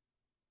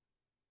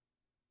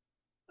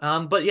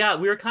 But yeah,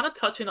 we were kind of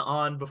touching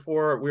on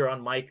before we were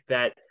on mic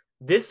that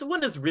this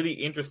one is really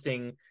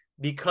interesting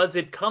because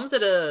it comes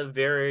at a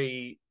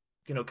very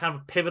kind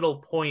of pivotal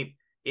point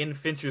in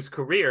Fincher's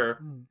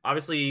career.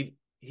 Obviously,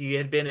 he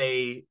had been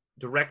a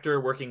director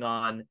working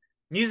on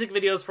music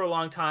videos for a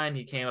long time.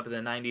 He came up in the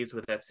 90s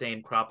with that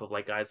same crop of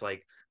like guys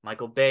like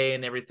Michael Bay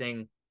and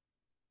everything.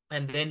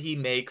 And then he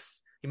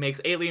makes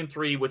Alien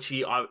 3, which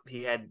he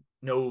had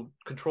no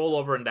control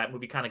over, and that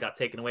movie kind of got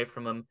taken away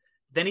from him.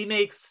 Then he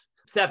makes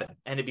 7,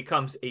 and it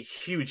becomes a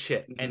huge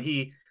hit. Mm-hmm. And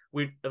he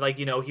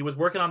was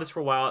working on this for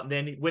a while, and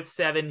then with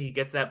 7, he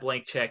gets that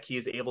blank check. He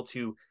is able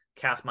to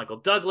cast Michael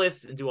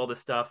Douglas and do all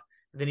this stuff.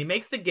 And then he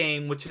makes the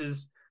game, which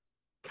is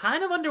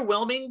kind of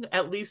underwhelming,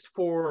 at least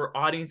for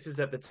audiences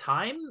at the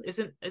time.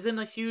 Isn't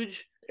a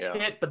huge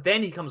hit, but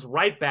then he comes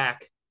right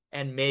back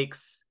and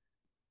makes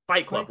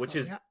Fight Club, which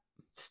is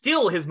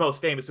still his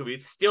most famous movie.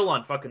 It's still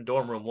on fucking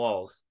dorm room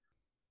walls.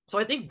 So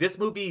I think this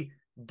movie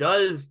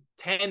does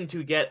tend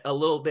to get a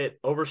little bit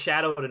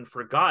overshadowed and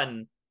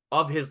forgotten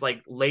of his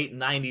like late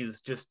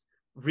 90s just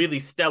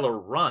really stellar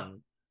run.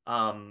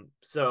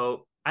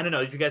 So I don't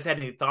know if you guys had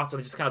any thoughts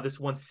on just kind of this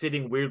one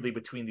sitting weirdly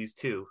between these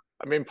two.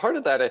 I mean, part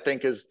of that I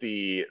think is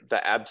the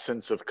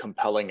absence of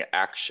compelling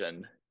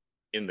action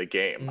in the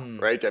game,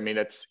 right? I mean,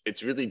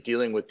 it's really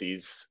dealing with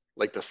these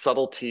like the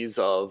subtleties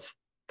of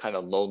kind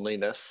of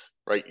loneliness,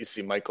 right? You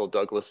see Michael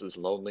Douglas's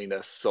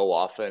loneliness so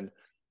often.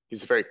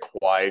 He's a very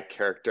quiet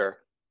character.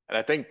 And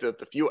I think that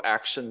the few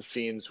action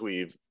scenes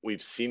we've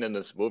seen in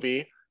this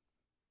movie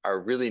are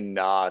really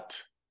not,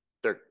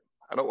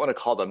 I don't want to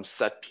call them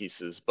set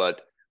pieces,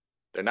 but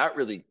they're not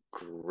really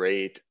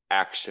great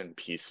action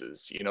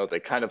pieces. They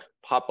kind of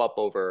pop up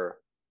over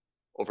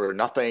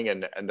nothing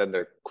and then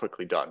they're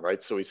quickly done,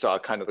 right? So we saw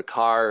kind of the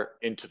car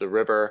into the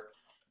river,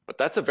 but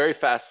that's a very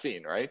fast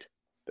scene, right?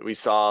 That we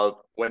saw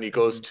when he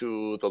goes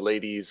to the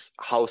lady's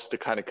house to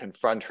kind of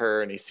confront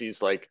her and he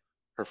sees like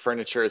her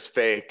furniture is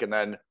fake, and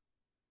then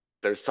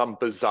there's some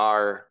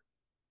bizarre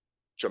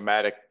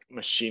dramatic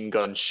machine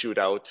gun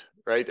shootout,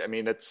 right? I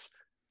mean,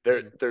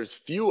 there's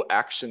few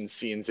action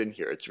scenes in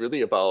here. It's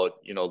really about,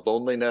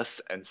 loneliness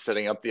and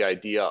setting up the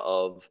idea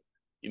of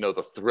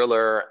the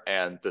thriller,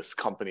 and this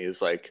company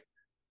is like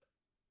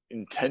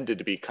intended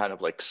to be kind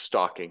of like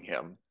stalking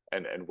him,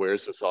 and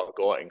where's this all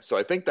going? So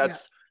I think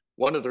that's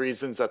one of the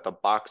reasons that the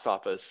box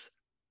office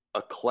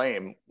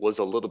acclaim was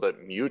a little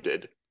bit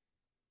muted,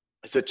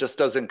 is it just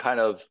doesn't kind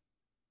of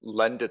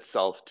lend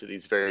itself to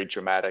these very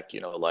dramatic,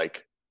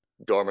 like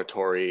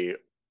dormitory,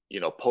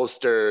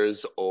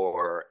 posters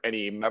or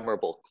any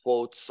memorable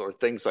quotes or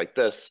things like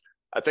this.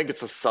 I think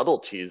it's the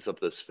subtleties of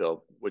this film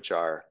which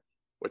are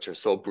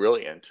so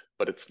brilliant,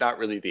 but it's not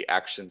really the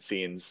action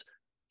scenes.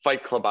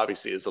 Fight Club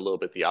obviously is a little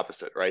bit the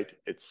opposite, right?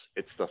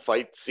 It's the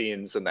fight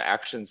scenes and the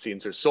action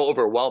scenes are so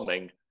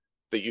overwhelming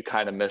that you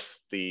kind of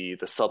miss the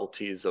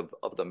subtleties of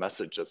the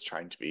message that's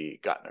trying to be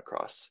gotten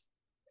across.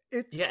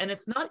 And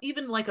it's not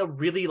even like a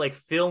really like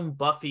film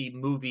buffy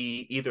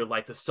movie either,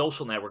 like The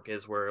Social Network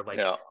is, where like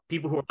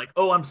people who are like,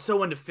 oh, I'm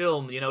so into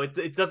film,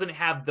 it doesn't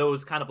have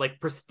those kind of like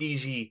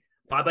prestige-y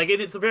vibe. Like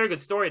it's a very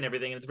good story and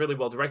everything, and it's really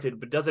well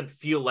directed, but doesn't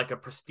feel like a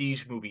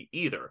prestige movie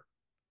either.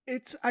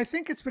 I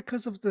think it's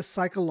because of the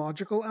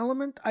psychological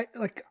element. I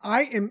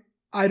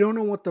don't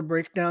know what the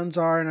breakdowns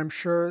are, and I'm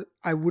sure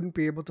I wouldn't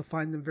be able to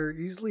find them very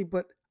easily,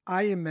 but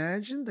I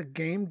imagine the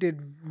game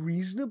did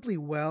reasonably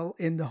well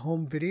in the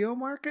home video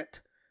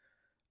market,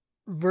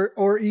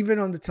 or even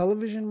on the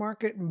television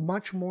market,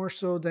 much more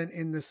so than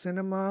in the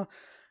cinema.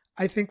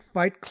 I think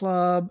Fight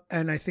Club,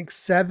 and I think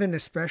Seven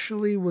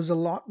especially, was a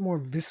lot more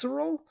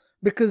visceral,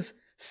 because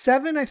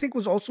Seven, I think,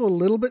 was also a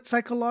little bit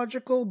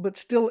psychological, but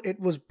still it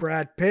was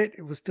Brad Pitt,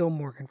 it was still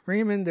Morgan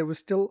Freeman, there was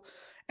still,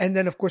 and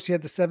then of course you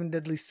had the Seven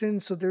Deadly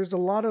Sins, so there's a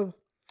lot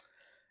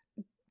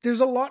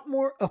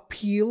more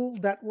appeal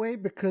that way,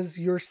 because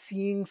you're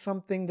seeing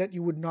something that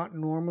you would not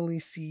normally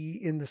see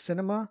in the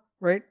cinema,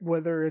 right?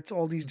 Whether it's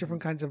all these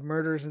different kinds of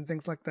murders and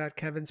things like that,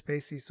 Kevin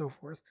Spacey, so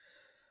forth.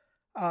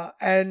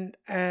 And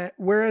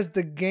whereas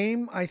the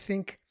game, I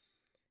think,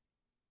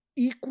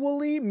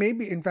 equally,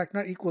 maybe in fact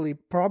not equally,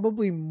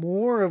 probably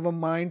more of a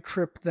mind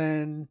trip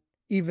than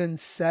even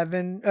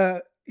Seven,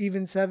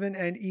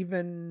 and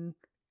even,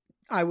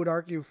 I would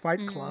argue,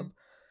 Fight Club.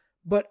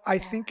 But I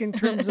think in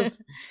terms of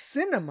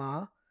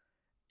cinema,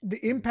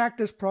 the impact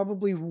is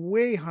probably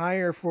way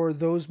higher for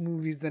those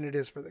movies than it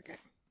is for the game.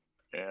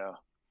 Yeah.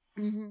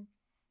 Mm-hmm.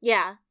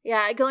 Yeah.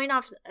 Going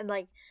off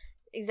like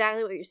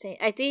exactly what you're saying,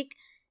 I think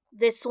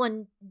this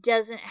one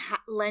doesn't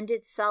lend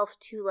itself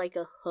to like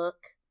a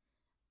hook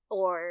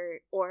or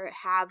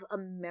have a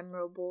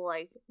memorable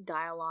like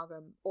dialogue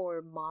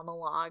or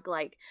monologue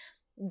like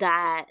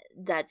that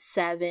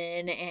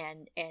Seven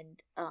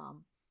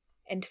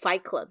and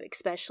Fight Club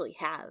especially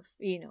have.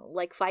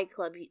 Like Fight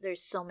Club,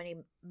 there's so many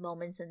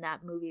moments in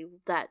that movie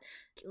that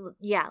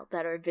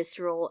are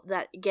visceral,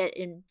 that get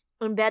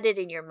embedded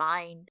in your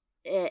mind.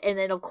 And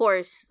then of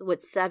course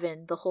with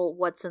Seven, the whole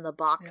what's in the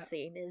box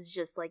scene is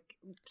just like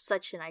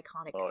such an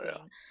iconic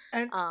scene.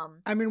 And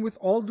I mean, with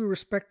all due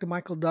respect to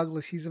Michael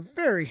Douglas, he's a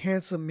very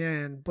handsome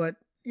man, but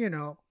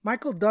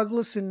Michael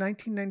Douglas in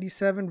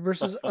 1997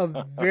 versus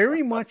a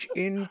very much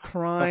in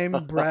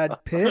prime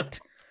Brad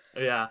Pitt.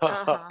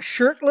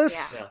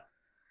 Shirtless,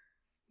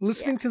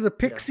 listening to the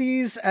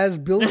Pixies as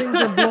buildings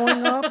are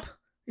blowing up.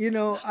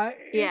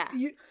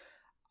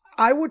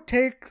 I would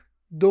take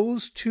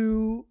those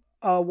two,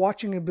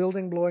 watching a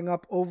building blowing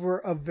up, over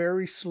a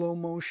very slow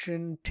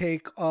motion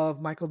take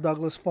of Michael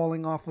Douglas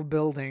falling off a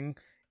building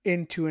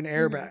into an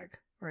airbag,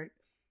 right?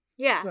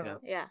 Yeah.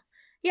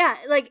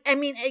 Like, I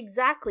mean,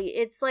 exactly.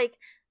 It's like,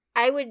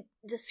 I would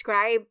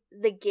describe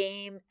the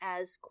game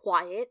as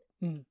quiet,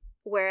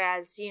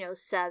 whereas,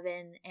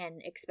 Seven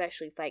and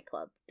especially Fight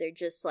Club, they're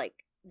just like,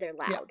 they're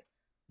loud,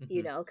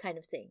 kind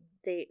of thing.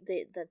 They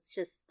that's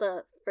just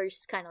the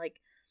first kind of like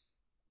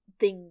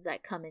thing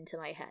that come into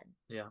my head.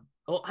 Yeah.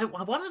 Well, I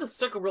wanted to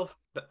circle real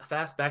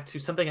fast back to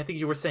something I think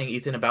you were saying,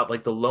 Ethan, about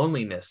like the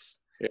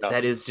loneliness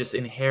that is just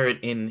inherent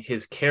in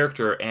his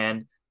character.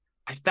 And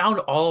I found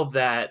all of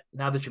that,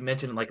 now that you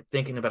mentioned, like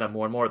thinking about it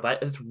more and more,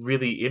 that is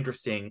really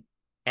interesting.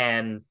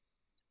 And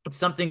it's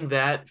something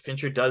that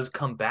Fincher does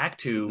come back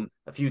to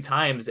a few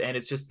times. And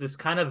it's just this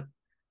kind of,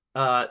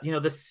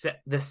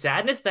 the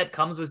sadness that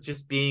comes with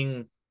just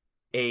being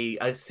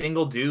a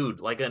single dude,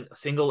 like a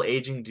single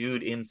aging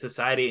dude in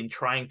society, and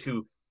trying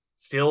to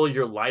fill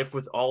your life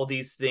with all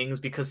these things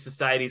because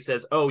society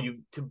says, oh,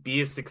 to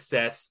be a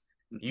success,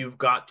 you've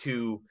got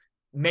to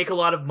make a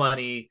lot of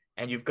money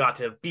and you've got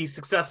to be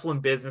successful in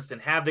business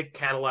and have the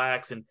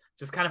Cadillacs and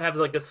just kind of have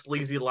like a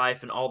sleazy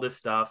life and all this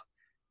stuff.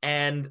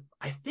 And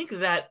I think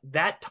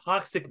that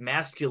toxic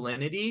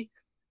masculinity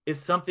is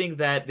something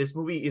that this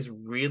movie is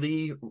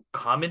really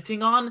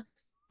commenting on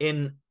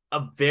in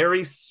a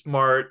very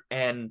smart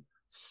and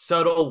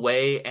subtle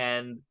way.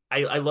 And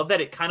I love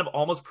that it kind of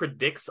almost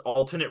predicts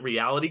alternate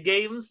reality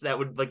games that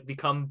would like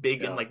become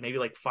big in like maybe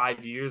like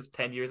 5 years,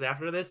 10 years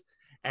after this,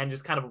 and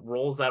just kind of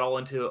rolls that all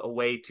into a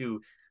way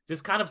to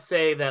just kind of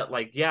say that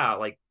like,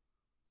 like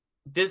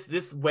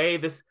this way,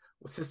 this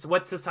is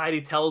what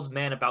society tells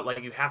men about,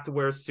 like, you have to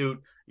wear a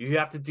suit, you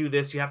have to do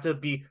this, you have to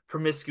be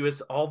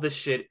promiscuous, all this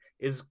shit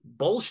is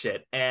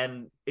bullshit.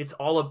 And it's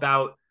all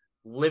about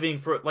living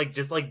for like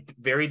just like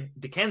very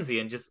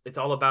Dickensian. Just it's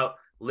all about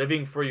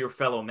living for your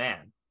fellow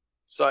man.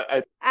 So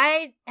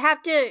I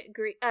have to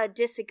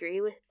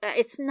disagree with.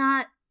 It's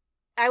not.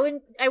 I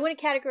wouldn't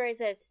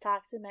categorize it as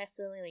toxic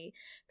masculinity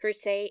per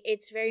se.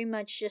 It's very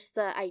much just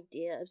the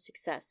idea of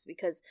success,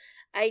 because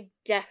I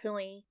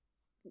definitely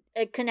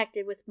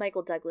connected with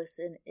Michael Douglas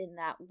in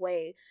that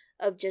way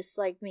of just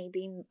like me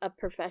being a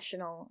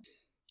professional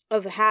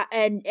of how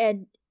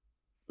and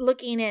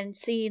looking and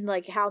seeing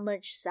like how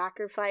much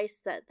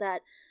sacrifice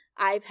that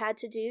I've had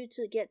to do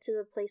to get to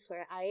the place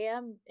where I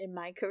am in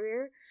my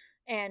career,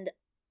 and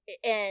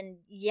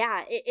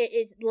yeah,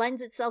 it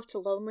lends itself to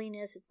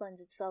loneliness. It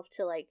lends itself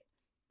to like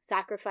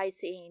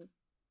sacrificing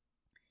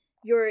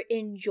your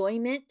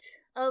enjoyment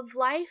of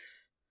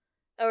life,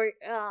 or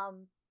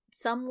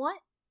somewhat,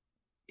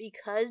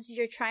 because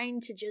you're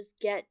trying to just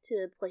get to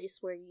a place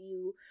where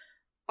you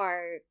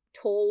are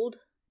told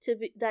to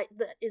be that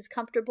is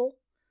comfortable,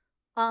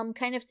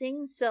 kind of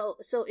thing. So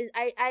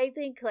I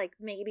think like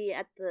maybe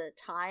at the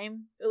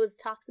time it was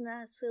toxic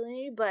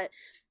masculinity, but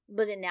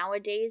in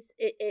nowadays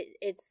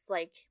it's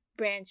like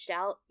branched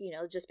out,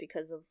 just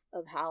because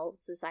of how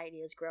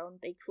society has grown,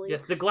 thankfully.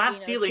 Yes, the glass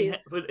ceiling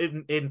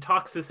in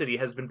toxicity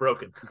has been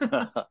broken.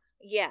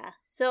 Yeah.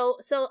 So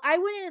I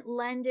wouldn't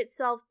lend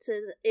itself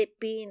to it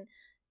being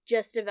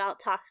just about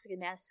toxic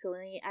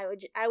masculinity.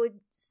 I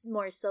would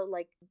more so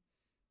like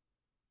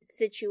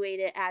situate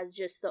it as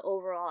just the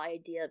overall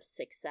idea of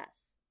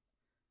success.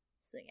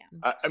 So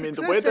yeah. I mean, the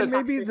Success way that and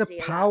maybe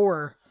the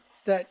power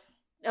that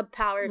a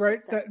power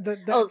right success.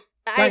 that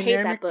I hate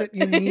that dynamic book. that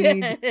you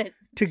need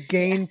to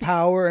gain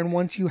power, and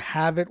once you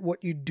have it,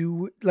 what you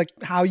do, like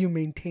how you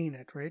maintain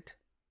it, right?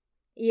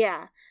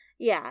 Yeah,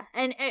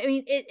 and I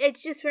mean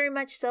it's just very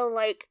much so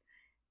like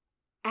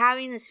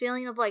having this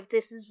feeling of like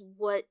this is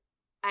what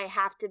I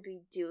have to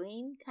be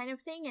doing, kind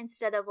of thing,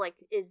 instead of like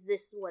is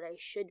this what I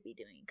should be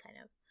doing, kind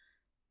of.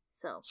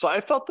 So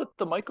I felt that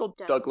the Michael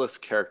Yeah. Douglas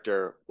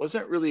character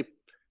wasn't really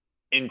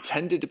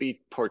intended to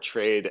be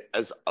portrayed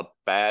as a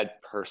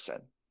bad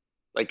person.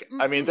 Like,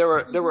 I mean, there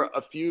were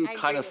a few I kind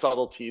agree of with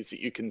subtleties that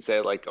you can say,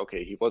 like,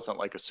 okay, he wasn't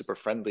like a super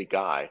friendly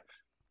guy,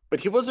 but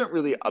he wasn't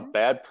really a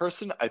bad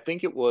person. I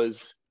think it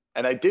was,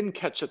 and I didn't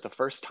catch it the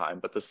first time,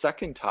 but the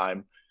second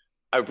time,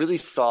 I really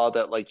saw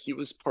that like he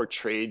was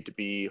portrayed to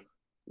be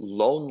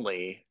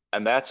lonely,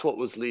 and that's what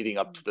was leading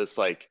up to this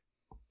like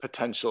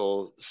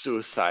potential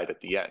suicide at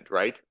the end,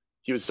 right?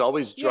 He was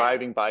always Yeah.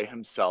 driving by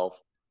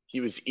himself. He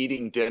was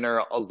eating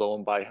dinner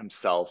alone by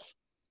himself.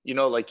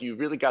 Like you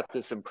really got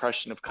this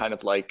impression of kind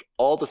of like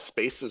all the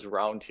spaces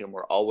around him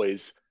were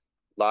always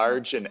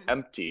large and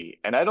empty.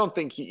 And I don't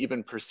think he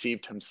even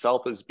perceived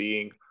himself as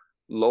being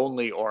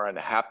lonely or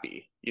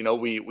unhappy.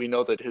 We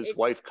know that his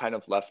wife kind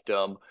of left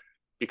him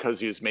because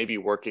he was maybe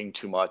working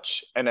too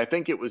much. And I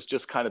think it was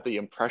just kind of the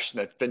impression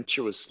that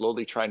Fincher was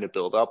slowly trying to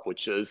build up,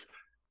 which is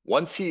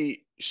once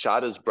he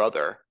shot his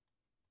brother,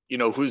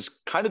 who's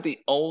kind of the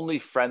only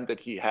friend that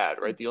he had,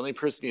 right? The only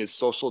person he has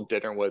social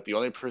dinner with, the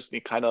only person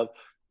he kind of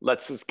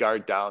lets his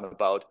guard down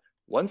about.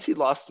 Once he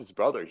lost his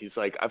brother, he's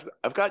like,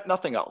 I've got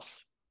nothing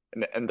else.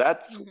 And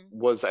that's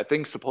was, I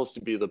think, supposed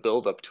to be the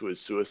buildup to his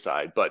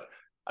suicide. But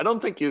I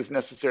don't think he was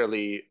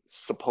necessarily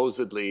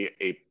supposedly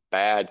a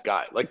bad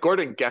guy. Like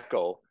Gordon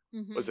Gekko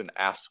was an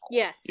asshole.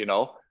 Yes.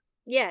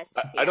 Yes.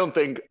 I don't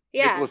think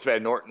Yeah. Nicholas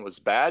Van Norton was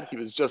bad. He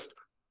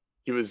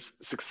was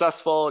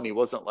successful, and he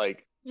wasn't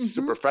like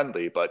super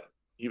friendly, but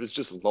he was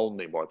just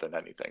lonely more than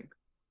anything.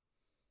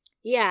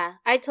 Yeah,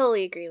 I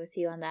totally agree with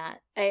you on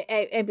that.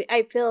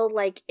 I feel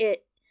like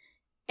it,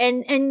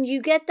 and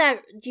you get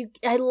that.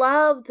 I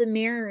love the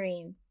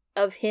mirroring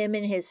of him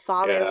and his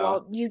father. Yeah.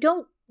 Well, you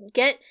don't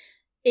get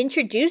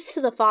introduced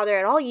to the father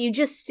at all. You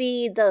just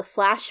see the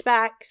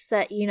flashbacks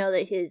that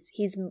that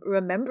he's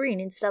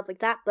remembering and stuff like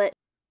that.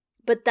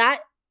 But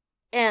that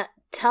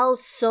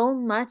tells so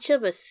much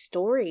of a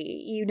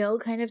story,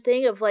 kind of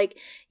thing of like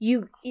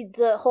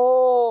the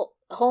whole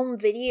home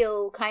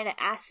video kind of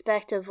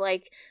aspect of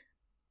like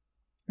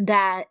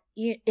that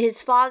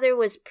his father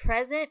was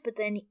present, but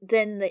then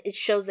it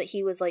shows that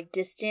he was like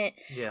distant,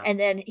 and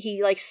then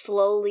he like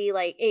slowly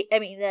like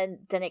then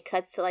it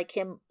cuts to like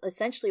him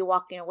essentially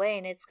walking away,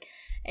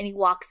 and he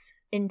walks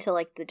into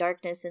like the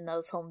darkness in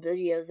those home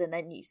videos, and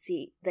then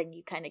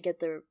you kind of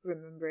get the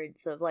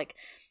remembrance of like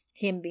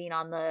him being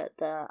on the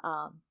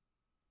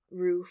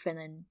roof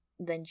and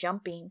then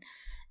jumping.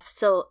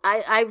 So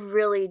I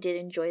really did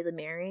enjoy the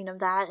mirroring of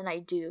that, and I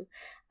do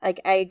like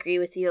I agree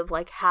with you of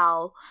like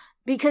how,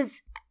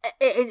 because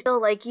it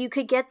like you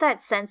could get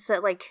that sense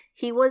that like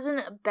he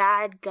wasn't a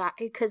bad guy,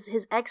 because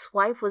his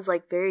ex-wife was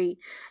like very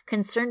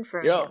concerned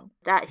for him,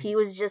 that he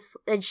was just,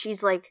 and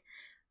she's like,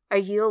 are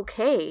you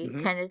okay,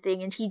 kind of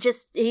thing, and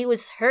he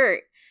was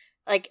hurt.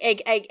 Like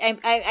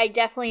I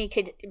definitely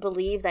could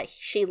believe that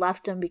she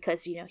left him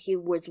because he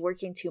was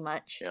working too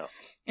much. Yeah.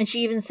 And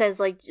she even says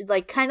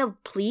like kind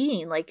of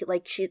pleading like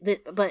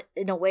but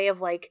in a way of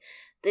like,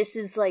 this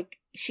is like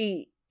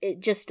it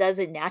just does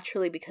it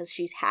naturally because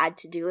she's had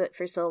to do it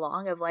for so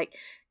long, of like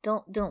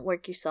don't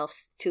work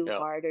yourself too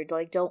hard, or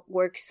like don't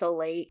work so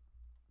late.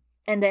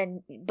 and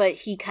then but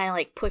he kind of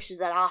like pushes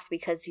that off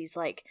because he's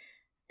like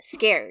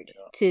scared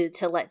to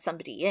let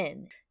somebody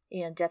in.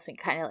 You know, definitely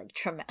kind of like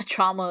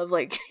trauma of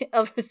like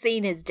of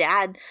seeing his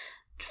dad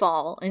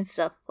fall and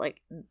stuff,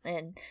 like,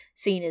 and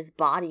seeing his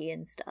body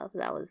and stuff.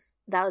 That was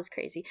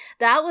crazy.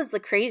 That was the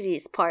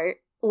craziest part,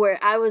 where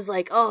I was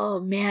like, oh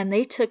man,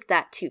 they took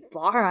that too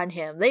far on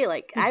him. They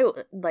like, I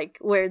like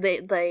where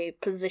they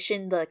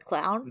positioned the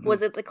clown.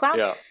 Was it the clown?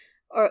 Yeah.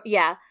 Or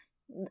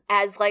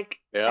as like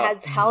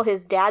as how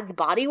his dad's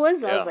body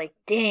was. I was like,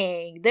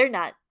 dang, they're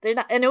not,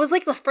 and it was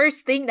like the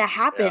first thing that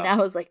happened. I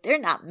was like, they're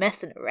not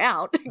messing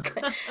around.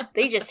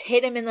 They just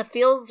hit him in the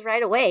feels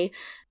right away.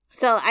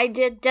 So I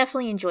did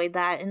definitely enjoyed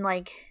that, and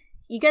like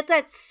you get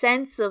that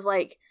sense of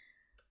like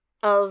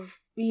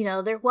you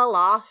know, they're well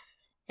off,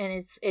 and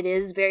it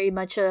is very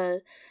much a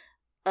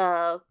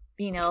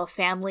you know,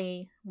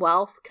 family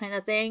wealth kind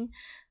of thing,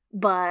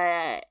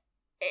 but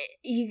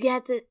you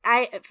get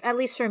at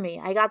least for me,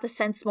 I got the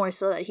sense more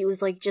so that he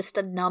was like just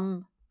a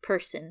numb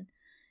person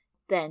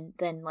than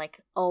like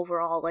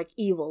overall like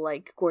evil,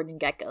 like Gordon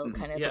Gekko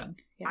kind of thing.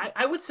 Yeah.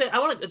 I would say, I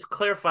want to just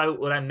clarify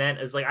what I meant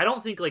is like, I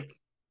don't think like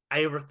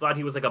I ever thought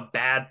he was like a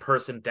bad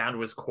person down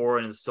to his core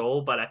and his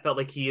soul, but I felt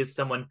like he is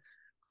someone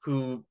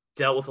who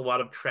dealt with a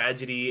lot of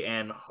tragedy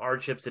and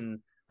hardships and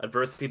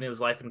adversity in his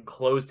life and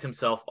closed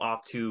himself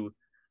off to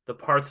the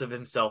parts of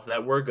himself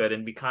that were good,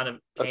 and became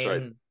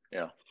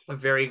a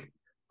very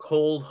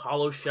cold,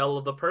 hollow shell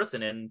of the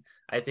person. And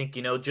I think,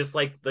 you know, just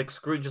like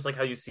Scrooge, just like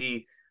how you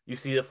see the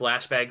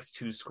flashbacks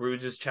to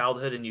Scrooge's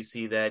childhood, and you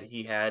see that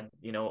he had,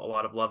 you know, a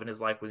lot of love in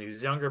his life when he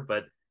was younger,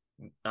 but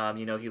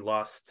you know, he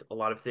lost a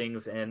lot of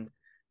things and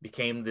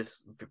became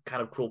this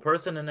kind of cruel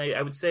person. And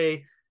I would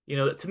say, you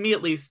know, to me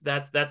at least,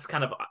 that's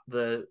kind of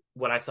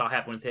what I saw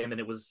happen with him,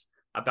 and it was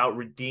about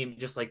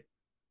just like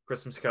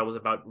Christmas Carol was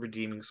about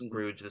redeeming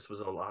Scrooge. This was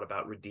a lot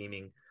about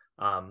redeeming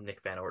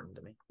Nick Van Orton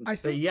to me. I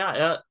think.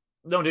 But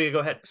no, go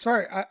ahead.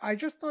 Sorry, I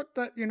just thought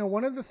that, you know,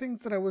 one of the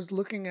things that I was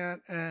looking at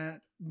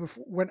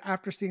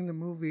after seeing the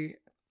movie,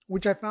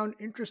 which I found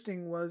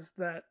interesting, was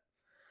that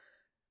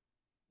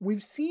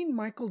we've seen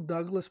Michael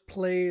Douglas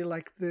play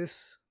like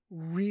this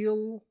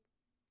real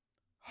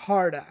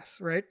hard ass,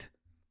 right?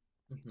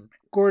 Mm-hmm.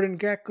 Gordon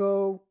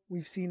Gekko,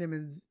 we've seen him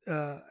in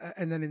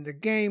and then in The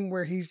Game,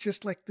 where he's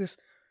just like this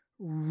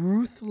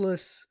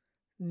ruthless,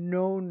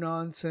 no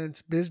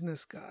nonsense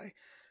business guy.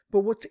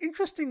 But what's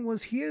interesting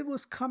was he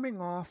was coming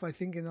off, I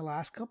think, in the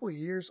last couple of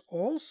years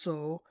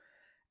also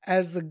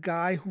as the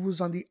guy who was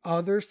on the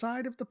other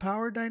side of the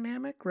power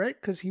dynamic, right?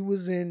 Because he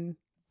was in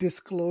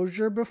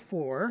Disclosure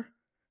before,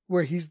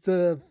 where he's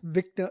the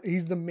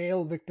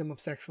male victim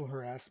of sexual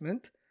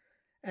harassment,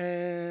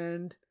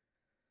 and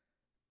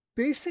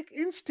Basic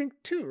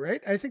Instinct too,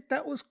 right? I think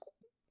that was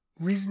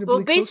reasonably.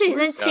 Well, Basic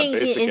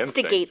Instinct, he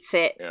instigates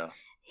it. Yeah.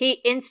 He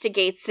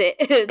instigates it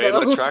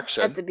though,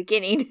 Attraction at the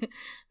beginning.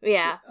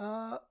 Yeah.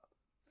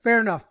 Fair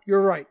enough.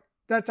 You're right.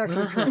 That's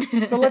actually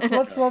true. So let's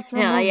remove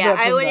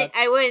that.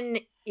 I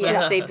wouldn't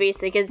say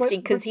Basic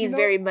Instinct, because he's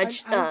very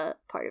much part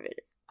of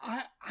it.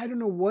 I don't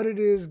know what it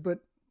is,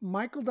 but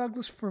Michael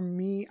Douglas, for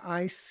me,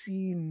 I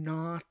see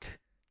not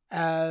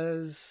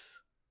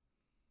as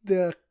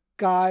the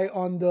guy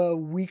on the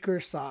weaker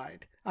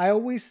side. I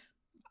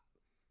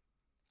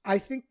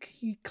think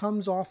he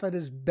comes off at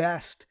his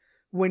best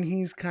when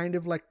he's kind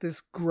of like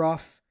this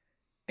gruff,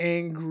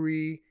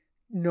 angry,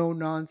 no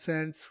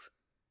nonsense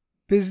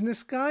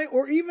business guy,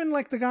 or even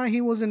like the guy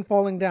he was in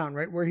Falling Down,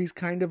 right? Where he's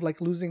kind of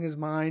like losing his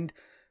mind,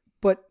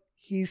 but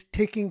he's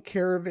taking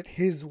care of it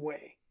his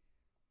way.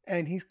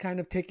 And he's kind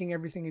of taking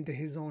everything into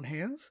his own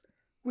hands,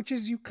 which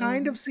is, you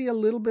kind of see a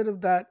little bit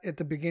of that at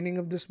the beginning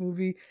of this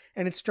movie,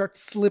 and it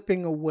starts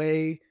slipping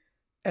away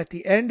at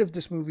the end of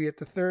this movie, at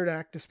the third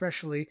act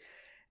especially.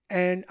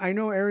 And I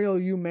know, Ariel,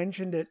 you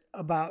mentioned it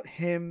about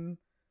him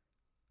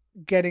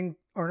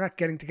not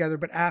getting together,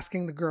 but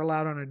asking the girl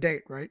out on a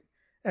date, right?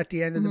 At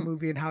the end of the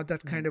movie, and how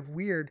that's kind of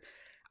weird.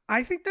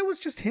 I think that was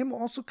just him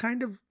also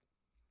kind of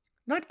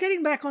not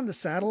getting back on the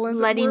saddle, as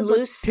letting it were,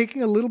 loose,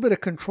 taking a little bit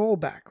of control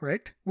back,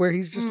 right? Where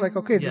he's just like,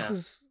 okay, this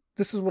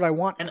is what I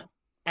want.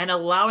 And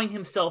allowing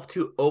himself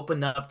to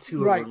open up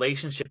to a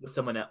relationship with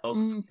someone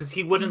else, because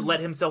he wouldn't let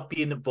himself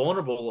be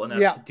vulnerable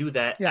enough to do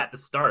that at the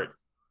start,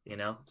 you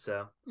know?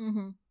 So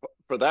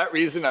for that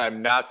reason,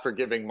 I'm not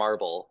forgiving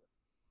Marvel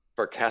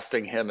for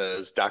casting him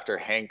as Dr.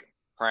 Hank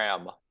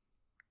Pym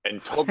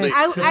and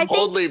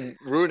totally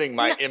ruining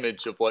my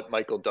image of what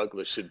Michael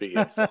Douglas should be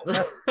in.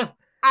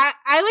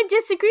 I would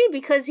disagree,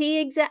 because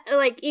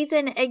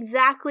Ethan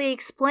exactly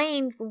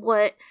explained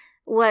what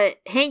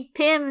Hank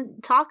Pym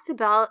talks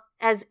about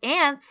as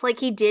ants,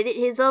 like he did it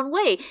his own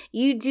way.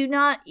 You do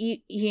not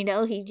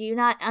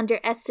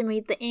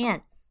underestimate the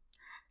ants.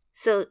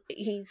 So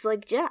he's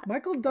like,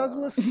 Michael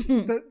Douglas,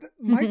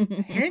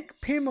 Hank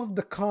Pym of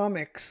the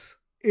comics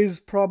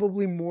is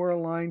probably more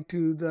aligned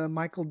to the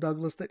Michael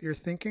Douglas that you're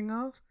thinking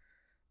of,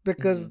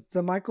 because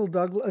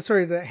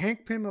the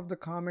Hank Pym of the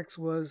comics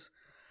was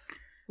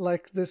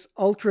like this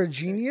ultra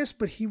genius,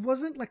 but he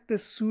wasn't like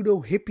this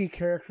pseudo hippie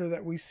character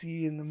that we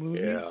see in the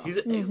movies.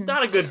 Yeah. He's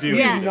not a good dude. He's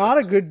Yeah. not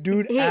a good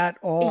dude at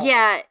all.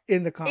 Yeah,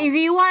 in the comics. if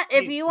you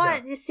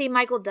want to see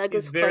Michael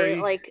Douglas He's very-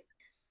 play like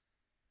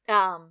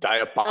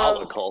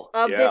Diabolical.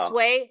 of yeah. this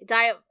way,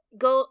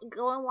 go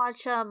and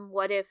watch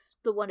What If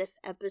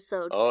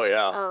episode Oh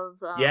yeah. of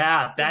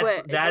Yeah, that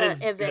the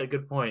is a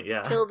good point.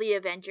 Yeah, Kill the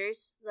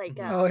Avengers. Like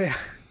Oh yeah.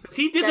 'Cause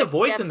he did the That's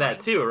voice in that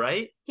definitely- too,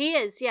 right? he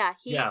is, yeah.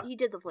 Yeah. He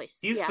did the voice.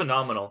 He's yeah.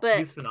 phenomenal. But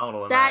He's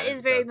phenomenal in That that.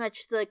 is very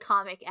much the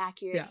comic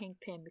accurate Yeah. Hank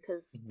Pym,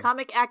 because Mhm.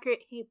 comic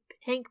accurate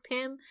Hank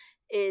Pym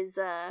is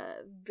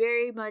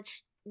very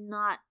much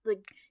not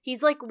like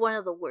he's like one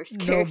of the worst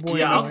No characters. bueno,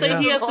 Yeah, I'll say yeah.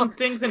 he has some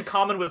things in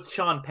common with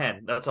Sean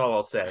Penn. That's all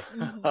I'll say.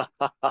 Mhm.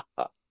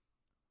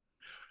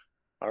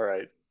 All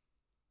right.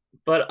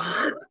 But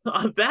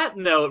on that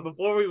note,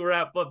 before we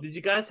wrap up, did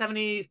you guys have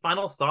any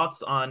final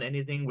thoughts on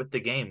anything with the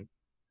game?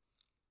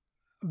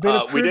 Bit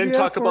of We didn't trivia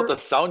talk about for- the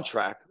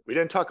soundtrack. We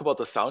didn't talk about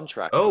the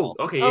soundtrack. at Oh, all.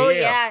 okay. Oh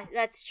yeah. yeah,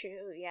 that's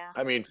true. Yeah.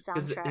 I mean,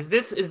 Soundtrack.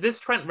 Is this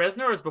Trent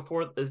Reznor,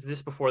 or is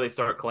this before they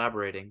start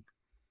collaborating?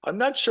 I'm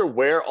not sure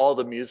where all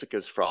the music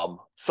is from.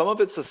 Some of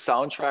it's the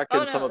soundtrack, Oh,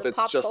 and no, some of the it's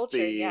pop just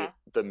culture, yeah.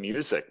 the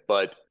music.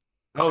 But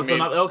Oh, I so mean-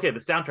 not okay. The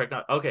soundtrack,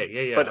 not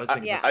okay. Yeah. but I was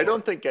thinking Yeah. the I score.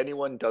 don't think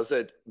anyone does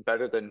it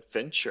better than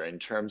Fincher in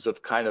terms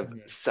of kind of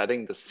Mhm.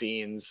 setting the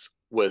scenes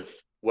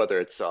with whether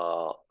it's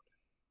a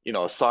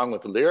song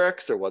with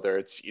lyrics or whether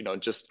it's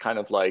just kind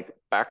of like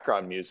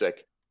background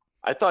music.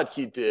 I thought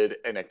he did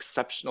an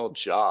exceptional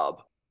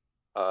job.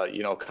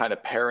 Kind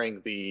of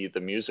pairing the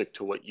music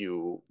to what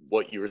you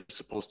were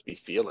supposed to be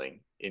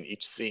feeling in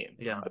each scene.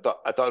 Yeah.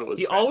 I thought it was.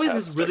 He always is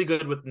fantastic. really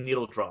good with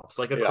needle drops,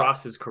 like Yeah.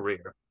 across his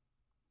career.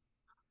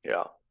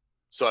 Yeah.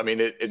 So I mean,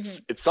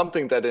 it's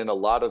something that in a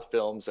lot of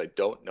films I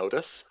don't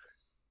notice,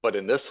 but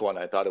in this one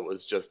I thought it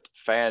was just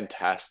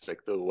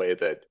fantastic the way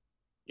that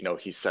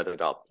he set it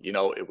up.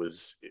 It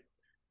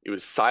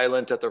was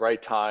silent at the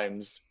right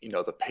times.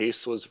 The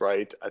pace was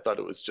right. I thought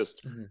it was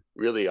just Mhm.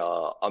 really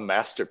a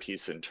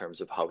masterpiece in terms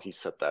of how he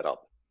set that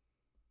up.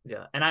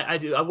 Yeah, and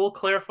I will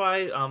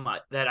clarify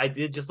that I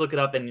did just look it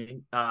up,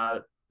 and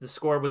the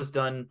score was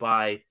done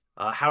by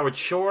Howard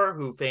Shore,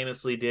 who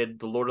famously did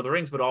The Lord of the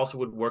Rings, but also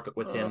would work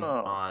with him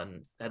Oh.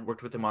 had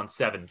worked with him on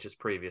Seven just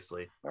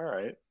previously. All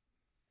right.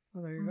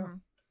 Oh, there you go.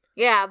 Mhm.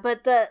 Yeah,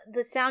 but the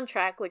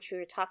soundtrack which we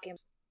were talking,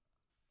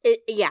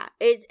 it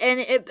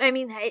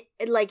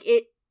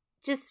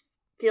just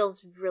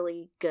feels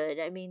really good.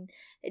 I mean,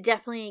 it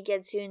definitely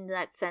gets you into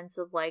that sense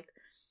of like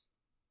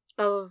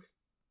of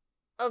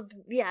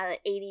the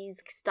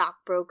 80s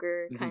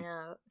stockbroker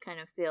Mhm. kind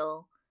of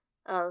feel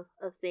of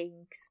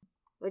things,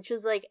 which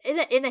was like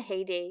in a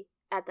heyday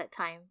at that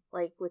time,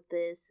 like with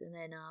this, and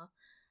then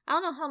I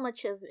don't know how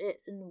much of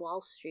it in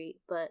Wall Street,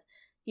 but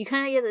you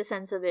kind of get the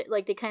sense of it,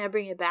 like they kind of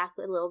bring it back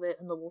a little bit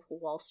in the Wolf of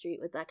Wall Street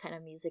with that kind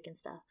of music and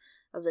stuff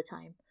of the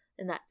time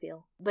in that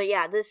feel. But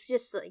yeah, this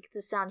just like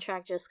the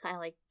soundtrack just kind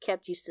of like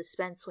kept you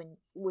suspense when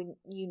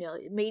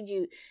it made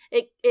you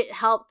it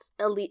helped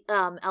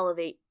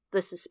elevate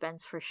the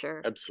suspense for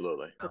sure.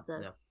 Absolutely. With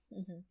the- Yeah.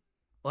 Mhm.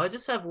 Well, I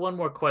just have one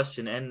more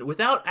question, and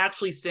without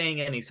actually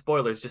saying any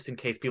spoilers, just in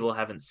case people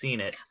haven't seen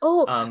it.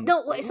 Oh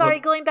no! what- Sorry,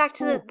 going back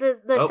to the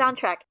Oh.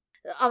 soundtrack.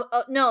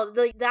 No,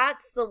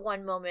 that's the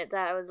one moment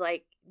that I was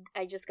like,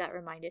 I just got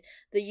reminded.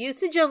 The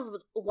usage of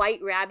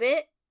White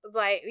Rabbit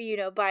by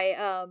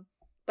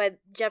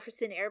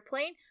Jefferson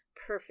Airplane,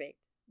 perfect.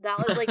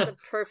 That was like the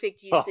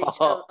perfect usage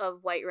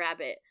of White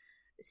Rabbit.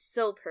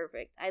 So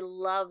perfect. I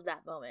love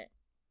that moment.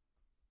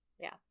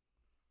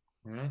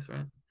 Nice.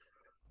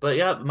 But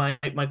yeah,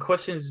 my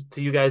questions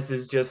to you guys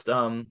is just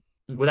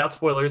without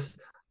spoilers,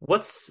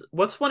 what's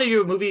one of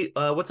your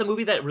what's a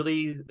movie that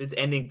really its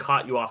ending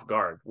caught you off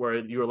guard, where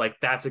you were like,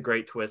 that's a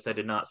great twist, I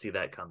did not see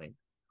that coming.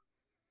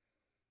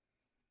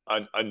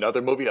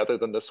 Another movie other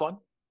than this one?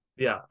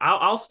 Yeah,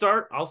 I'll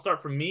start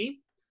from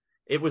me.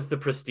 It was The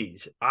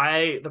Prestige.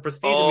 The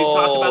Prestige, and we've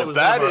talked about it, was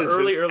that one of is our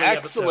early an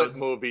excellent episodes.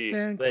 movie.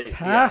 But, yeah,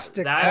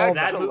 Fantastic that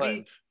callback. movie,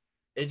 Excellent.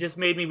 it just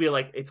made me be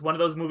like, it's one of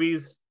those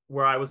movies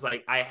where I was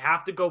like, I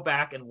have to go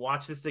back and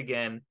watch this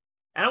again.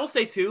 And I will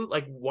say too,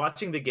 like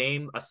watching the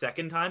game a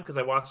second time, because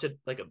I watched it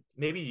like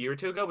maybe a year or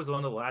two ago, was one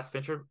of the last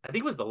Fincher. I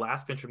think it was the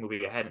last Fincher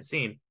movie I hadn't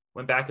seen.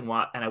 Went back and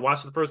I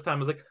watched it the first time. I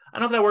was like, I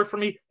don't know if that worked for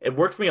me. It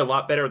worked for me a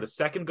lot better the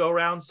second go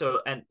around.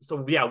 So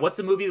yeah, what's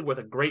a movie with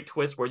a great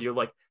twist where you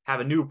like have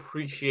a new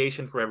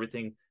appreciation for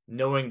everything,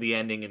 knowing the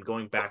ending and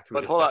going back through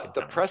But the hold on, second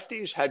The time?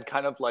 Prestige had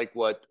kind of like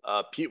what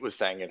Pete was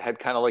saying. It had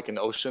kind of like an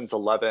Ocean's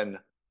 11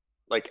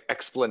 like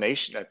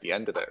explanation at the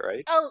end of it,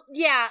 right? Oh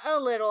yeah, a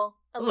little,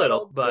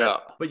 but Yeah.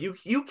 but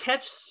you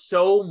catch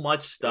so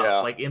much stuff Yeah.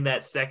 like in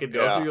that second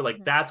go Yeah. through. You're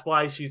like, that's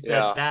why she said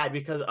Yeah. that,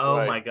 because oh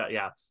Right. my god,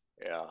 yeah.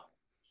 Yeah.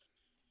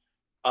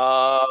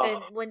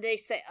 And when they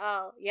say,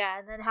 "Oh yeah,"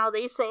 and then how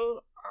they say,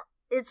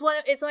 it's one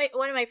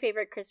of my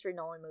favorite Christopher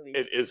Nolan movies.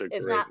 It is a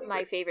if great not movie.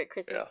 my favorite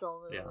Christopher Yeah.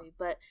 Nolan Yeah. movie.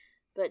 But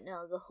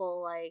no, the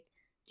whole like,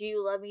 do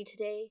you love me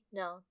today?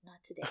 No,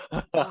 not today.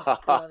 Oh,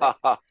 I love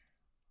it.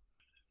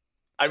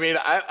 I mean,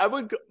 I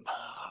would go,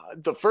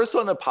 the first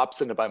one that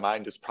pops into my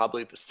mind is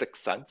probably The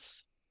Sixth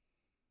Sense.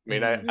 I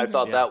mean, I Mhm.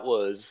 thought Yeah. that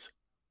was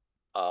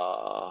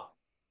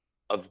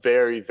a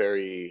very,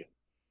 very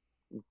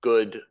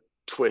good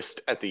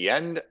twist at the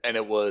end, and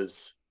it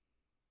was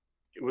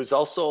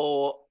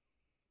also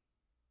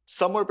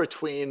somewhere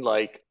between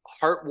like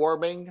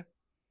heartwarming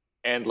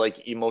and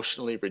like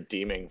emotionally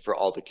redeeming for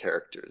all the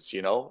characters,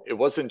 you know? It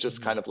wasn't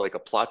just Mhm. kind of like a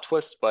plot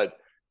twist, but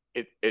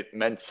it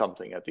meant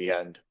something at the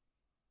end.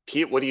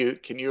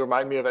 Pete, can you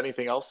remind me of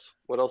anything else?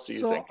 What else are you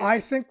So thinking? I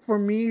think for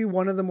me,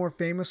 one of the more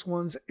famous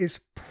ones is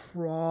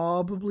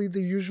probably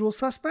The Usual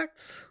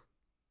Suspects.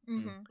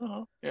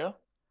 Mm-hmm. Yeah.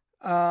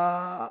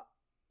 Uh,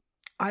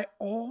 I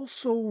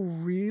also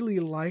really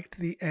liked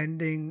the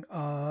ending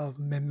of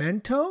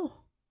Memento.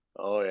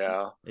 Oh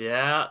yeah.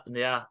 Yeah.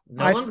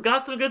 No I one's th-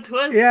 got some good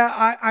twists.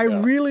 Yeah, I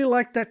Yeah. really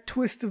like that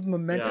twist of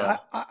Memento. Yeah.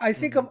 I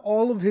think of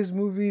all of his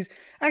movies.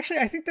 Actually,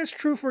 I think that's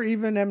true for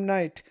even M.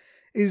 Night.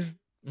 Is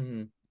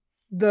Mm-hmm.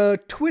 the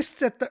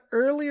twists at the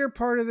earlier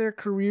part of their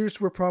careers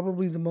were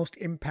probably the most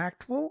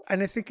impactful,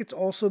 and I think it's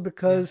also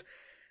because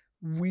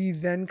we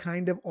then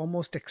kind of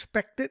almost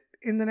expect it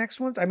in the next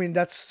ones. I mean,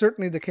 that's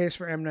certainly the case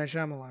for M. Night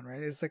Shyamalan,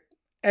 right? It's like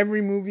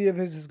every movie of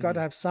his has got to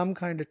have some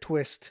kind of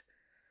twist.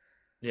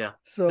 Yeah.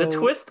 So The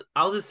twist,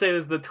 I'll just say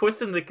this, the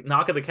twist in the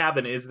Knock of the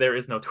Cabin is there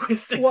is no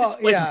twist. It's Well, just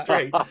plain yeah.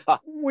 straight,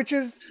 which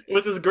is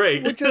which is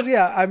great.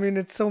 yeah, I mean,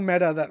 it's so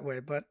meta that way,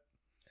 but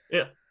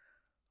yeah.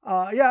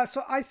 yeah,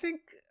 so I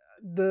think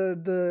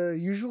the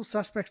Usual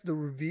Suspects, the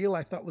reveal,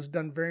 I thought was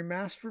done very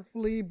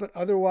masterfully, but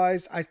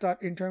otherwise I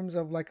thought in terms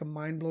of like a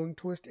mind-blowing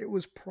twist, it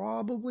was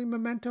probably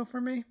Memento for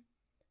me.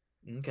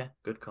 Okay,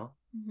 good call.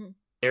 Mm-hmm.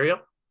 Ariel?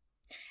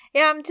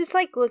 Yeah, I'm just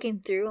like looking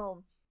through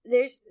them.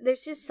 There's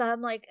just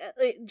some like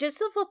just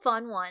of a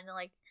fun one,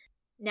 like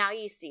Now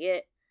You See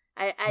It.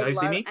 I Now You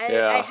See love. Me? I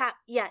Yeah.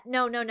 have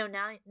no.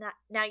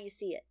 Now You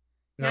See It.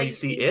 Now You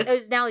See It? Oh,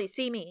 it's Now You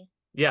See Me.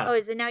 Yeah. Oh,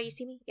 is it Now You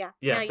See Me? Yeah.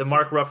 Yeah, Now You the See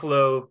Mark Me.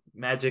 Ruffalo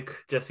magic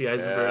Jesse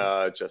Eisenberg.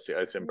 Yeah, Jesse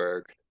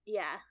Eisenberg.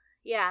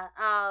 Yeah.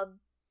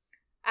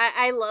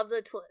 I love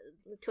the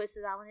twist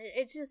of that one.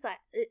 It's just like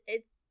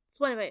it's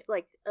one of my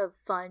like a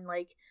fun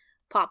like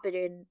pop it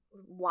in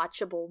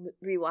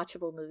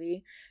rewatchable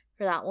movie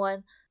for that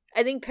one.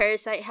 I think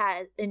Parasite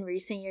has in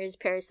recent years.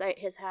 Parasite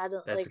has had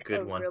That's a like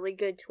good a one. really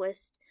good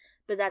twist,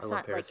 but that's I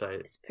love not like Parasite.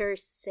 it's per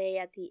se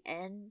at the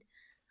end.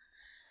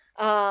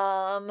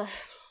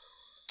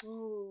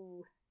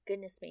 Ooh,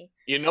 goodness me.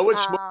 You know which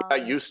movie I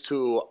Um,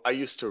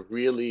 used to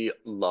really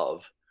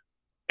love?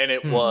 And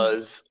it Hmm.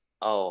 was,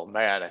 oh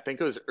man, I think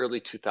it was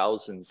early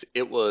 2000s.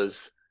 It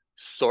was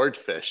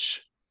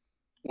Swordfish,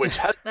 which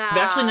has I've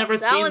actually never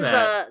seen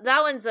that.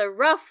 That one's a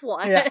rough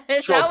one. Yeah. That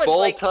one's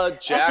like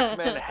Travolta,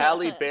 Jackman,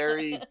 Halle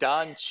Berry,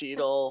 Don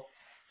Cheadle.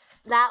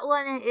 that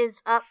one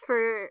is up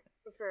for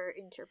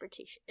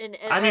interpretation, and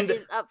I mean,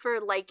 is up for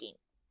liking.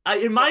 I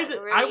It's will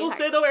really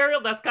say hard. though, Ariel,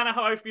 that's kind of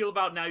how I feel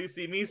about Now You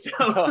See Me. So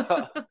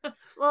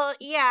Well,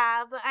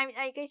 yeah, but I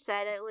like I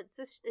said,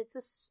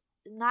 it's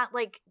not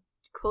like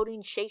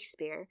quoting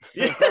Shakespeare,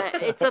 yeah.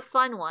 but it's a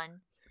fun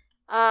one.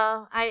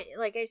 I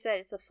like I said,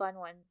 it's a fun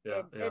one.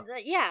 Yeah,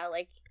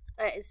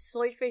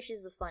 Swordfish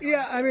is a fun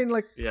Yeah, one. I mean,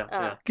 like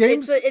yeah.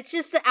 games, It's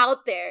just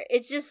out there.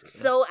 It's just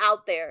so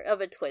out there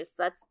of a twist.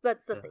 That's the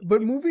Yeah. thing. but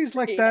It's- movies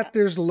like yeah. that,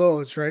 there's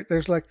loads, right?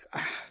 There's like,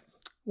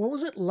 what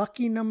was it?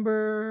 Lucky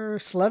Number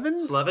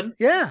 11? Slevin?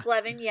 Yeah.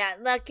 Slevin, yeah,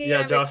 Lucky Yeah,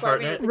 Number Josh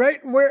Slevin Hartnett. is a Right,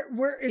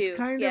 where it's Two,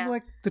 kind yeah. of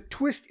like the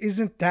twist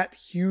isn't that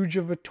huge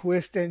of a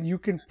twist, and you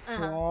can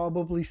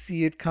probably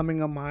see it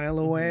coming a mile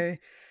away,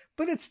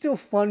 but it's still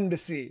fun to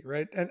see,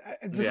 right? And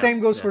the Yeah, same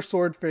goes yeah. for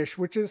Swordfish,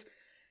 which is,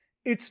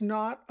 it's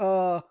not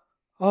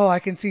oh, I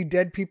can see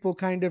dead people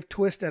kind of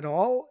twist at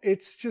all.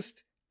 It's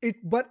just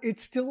but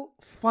it's still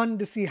fun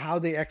to see how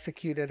they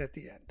execute it at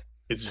the end.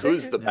 It's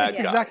who's the bad It's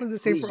guy. exactly the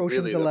same Who's for Ocean's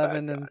really the bad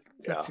 11 and guy?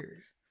 that Yeah.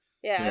 series.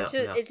 Yeah,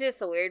 Yeah. it's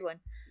just a weird one.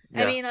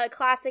 Yeah. I mean, a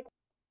classic,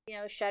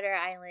 Shutter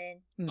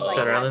Island. Mm. Like,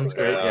 Shutter that's Island's a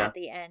good great, one yeah. at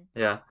the end.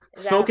 Yeah.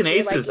 Is that Smoking up to your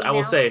Aces, liking I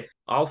will now? say,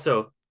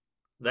 also,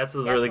 that's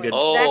a really good.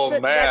 Oh,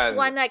 That's man.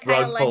 one that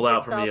kind of Rug pull lends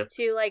out from itself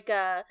to like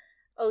a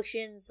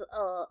Ocean's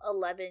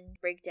 11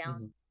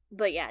 breakdown.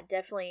 But yeah,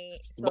 definitely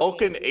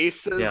Smoking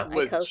Aces Yeah. I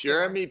with co-sign.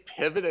 Jeremy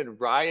Piven and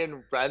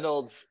Ryan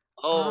Reynolds.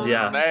 Oh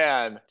Yeah.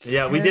 man.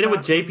 Yeah, we did it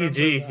with Cannot remember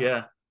JPG. that.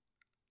 Yeah.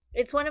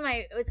 It's one of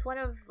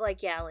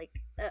like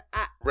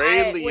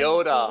Ray when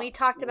Liotta. we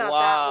talked about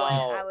Wow.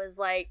 that one, I was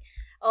like,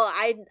 oh,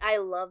 I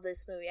love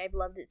this movie. I've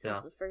loved it since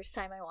Yeah. the first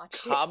time I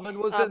watched it. Common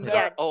was in yeah.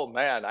 that. Oh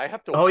man, I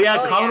have to. Oh yeah,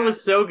 Oh, Colin yeah.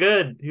 was so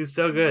good. He was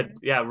so good. Mhm.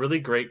 Yeah, really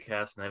great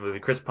cast in that movie.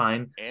 Chris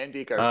Pine.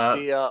 Andy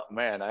Garcia.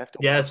 Man, I have to.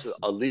 yes. Watch it.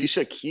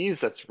 Alicia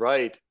Keys. That's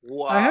right.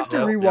 Wow. I have to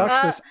Yep, rewatch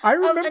yep. this. I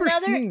remember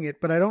another- seeing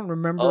it, but I don't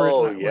remember it.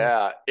 Oh that well.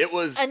 yeah, it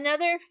was.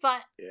 Another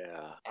fun.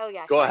 Yeah. Oh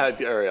yeah. Go sorry.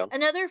 ahead, Ariel.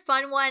 Another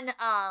fun one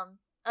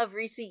of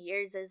recent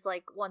years is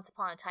like Once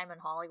Upon a Time in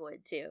Hollywood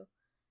too.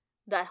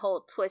 that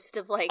whole twist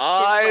of like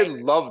I just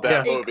like love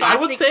that Yeah. movie. I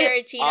would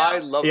say- Tarantino I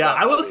love Yeah, that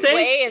I will movie. say-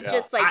 way of Yeah.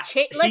 just like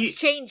I- let's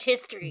change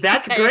history.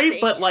 That's kind of great,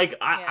 thing. but like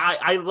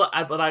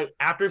Yeah. but I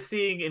after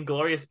seeing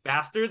Inglorious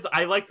Bastards,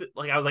 I liked it.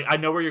 Like I was like, I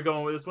know where you're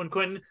going with this one,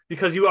 Quentin,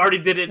 because you already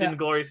did it Yeah. in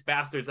Inglorious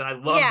Bastards, and I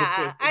love Yeah, the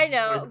twist. I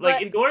know, Like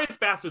but- Inglorious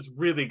Bastards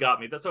really got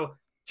me. That's so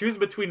choosing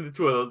between the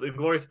two of those.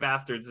 Inglorious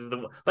Bastards is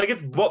the like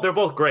it's both. They're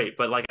both great,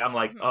 but like I'm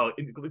like, Mhm.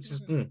 it's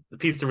just the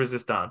piece de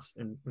resistance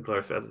in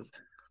Inglorious Bastards.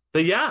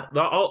 But yeah,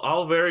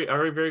 all very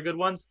very good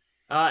ones.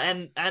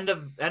 And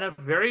a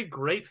very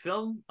great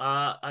film.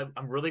 I'm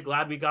really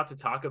glad we got to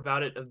talk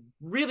about it. A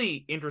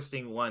really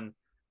interesting one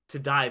to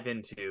dive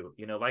into.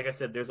 You know, like I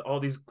said, there's all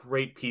these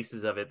great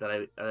pieces of it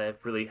that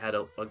I've really had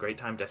a great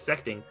time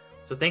dissecting.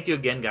 So thank you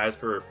again, guys,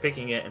 for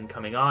picking it and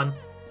coming on.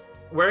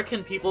 Where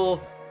can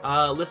people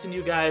listen to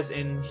you guys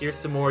and hear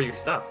some more of your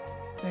stuff?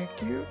 Thank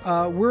you.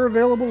 We're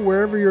available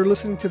wherever you're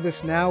listening to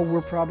this now.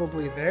 We're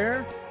probably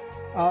there.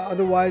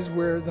 Otherwise,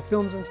 we're the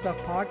Films and Stuff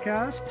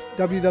Podcast,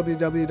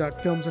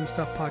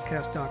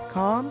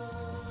 www.filmsandstuffpodcast.com.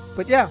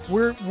 But yeah,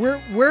 we're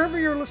wherever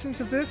you're listening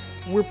to this,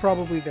 we're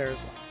probably there as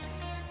well.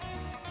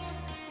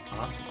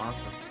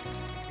 Awesome.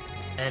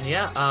 And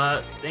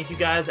yeah, thank you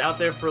guys out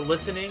there for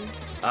listening.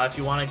 If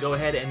you want to go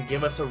ahead and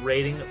give us a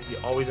rating, we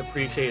always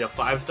appreciate a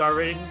 5-star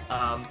rating.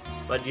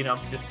 But you know,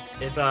 just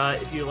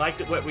if you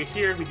liked what we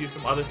hear, we do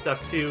some other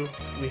stuff too.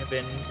 We have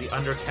been the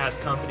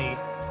Undercast Company,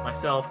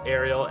 myself,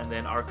 Ariel, and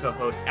then our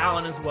co-host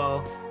Alan as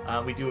well.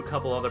 We do a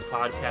couple other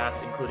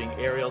podcasts, including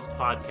Ariel's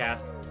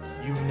podcast,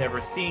 You've Never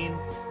Seen,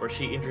 where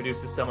she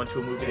introduces someone to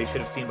a movie they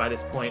should have seen by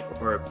this point,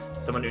 or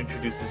someone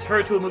introduces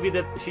her to a movie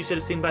that she should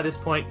have seen by this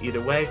point,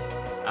 either way.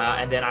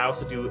 And then I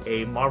also do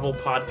a Marvel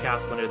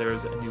podcast whenever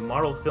there's a new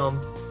Marvel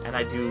film, and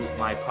I do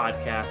my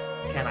podcast,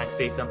 Can I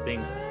Say Something,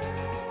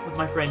 with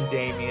my friend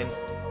Damien.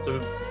 So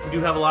we do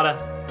have a lot of,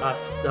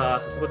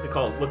 what's it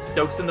called? What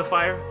stokes in the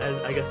fire,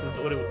 I guess is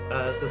what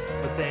this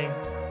was saying.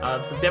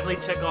 So definitely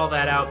check all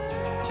that out.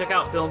 Check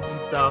out Films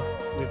and Stuff.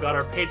 We've got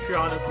our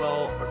Patreon as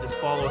well, or just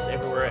follow us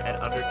everywhere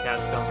at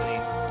Undercast Company.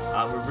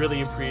 We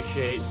really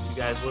appreciate you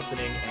guys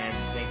listening, and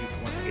thank you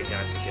once again,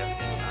 guys, for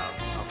guesting.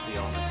 I'll see you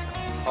all next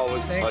time.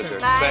 Always a Thanks, pleasure.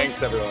 Bye.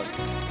 Thanks, everyone.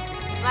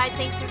 Bye.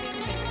 Thanks for being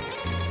here.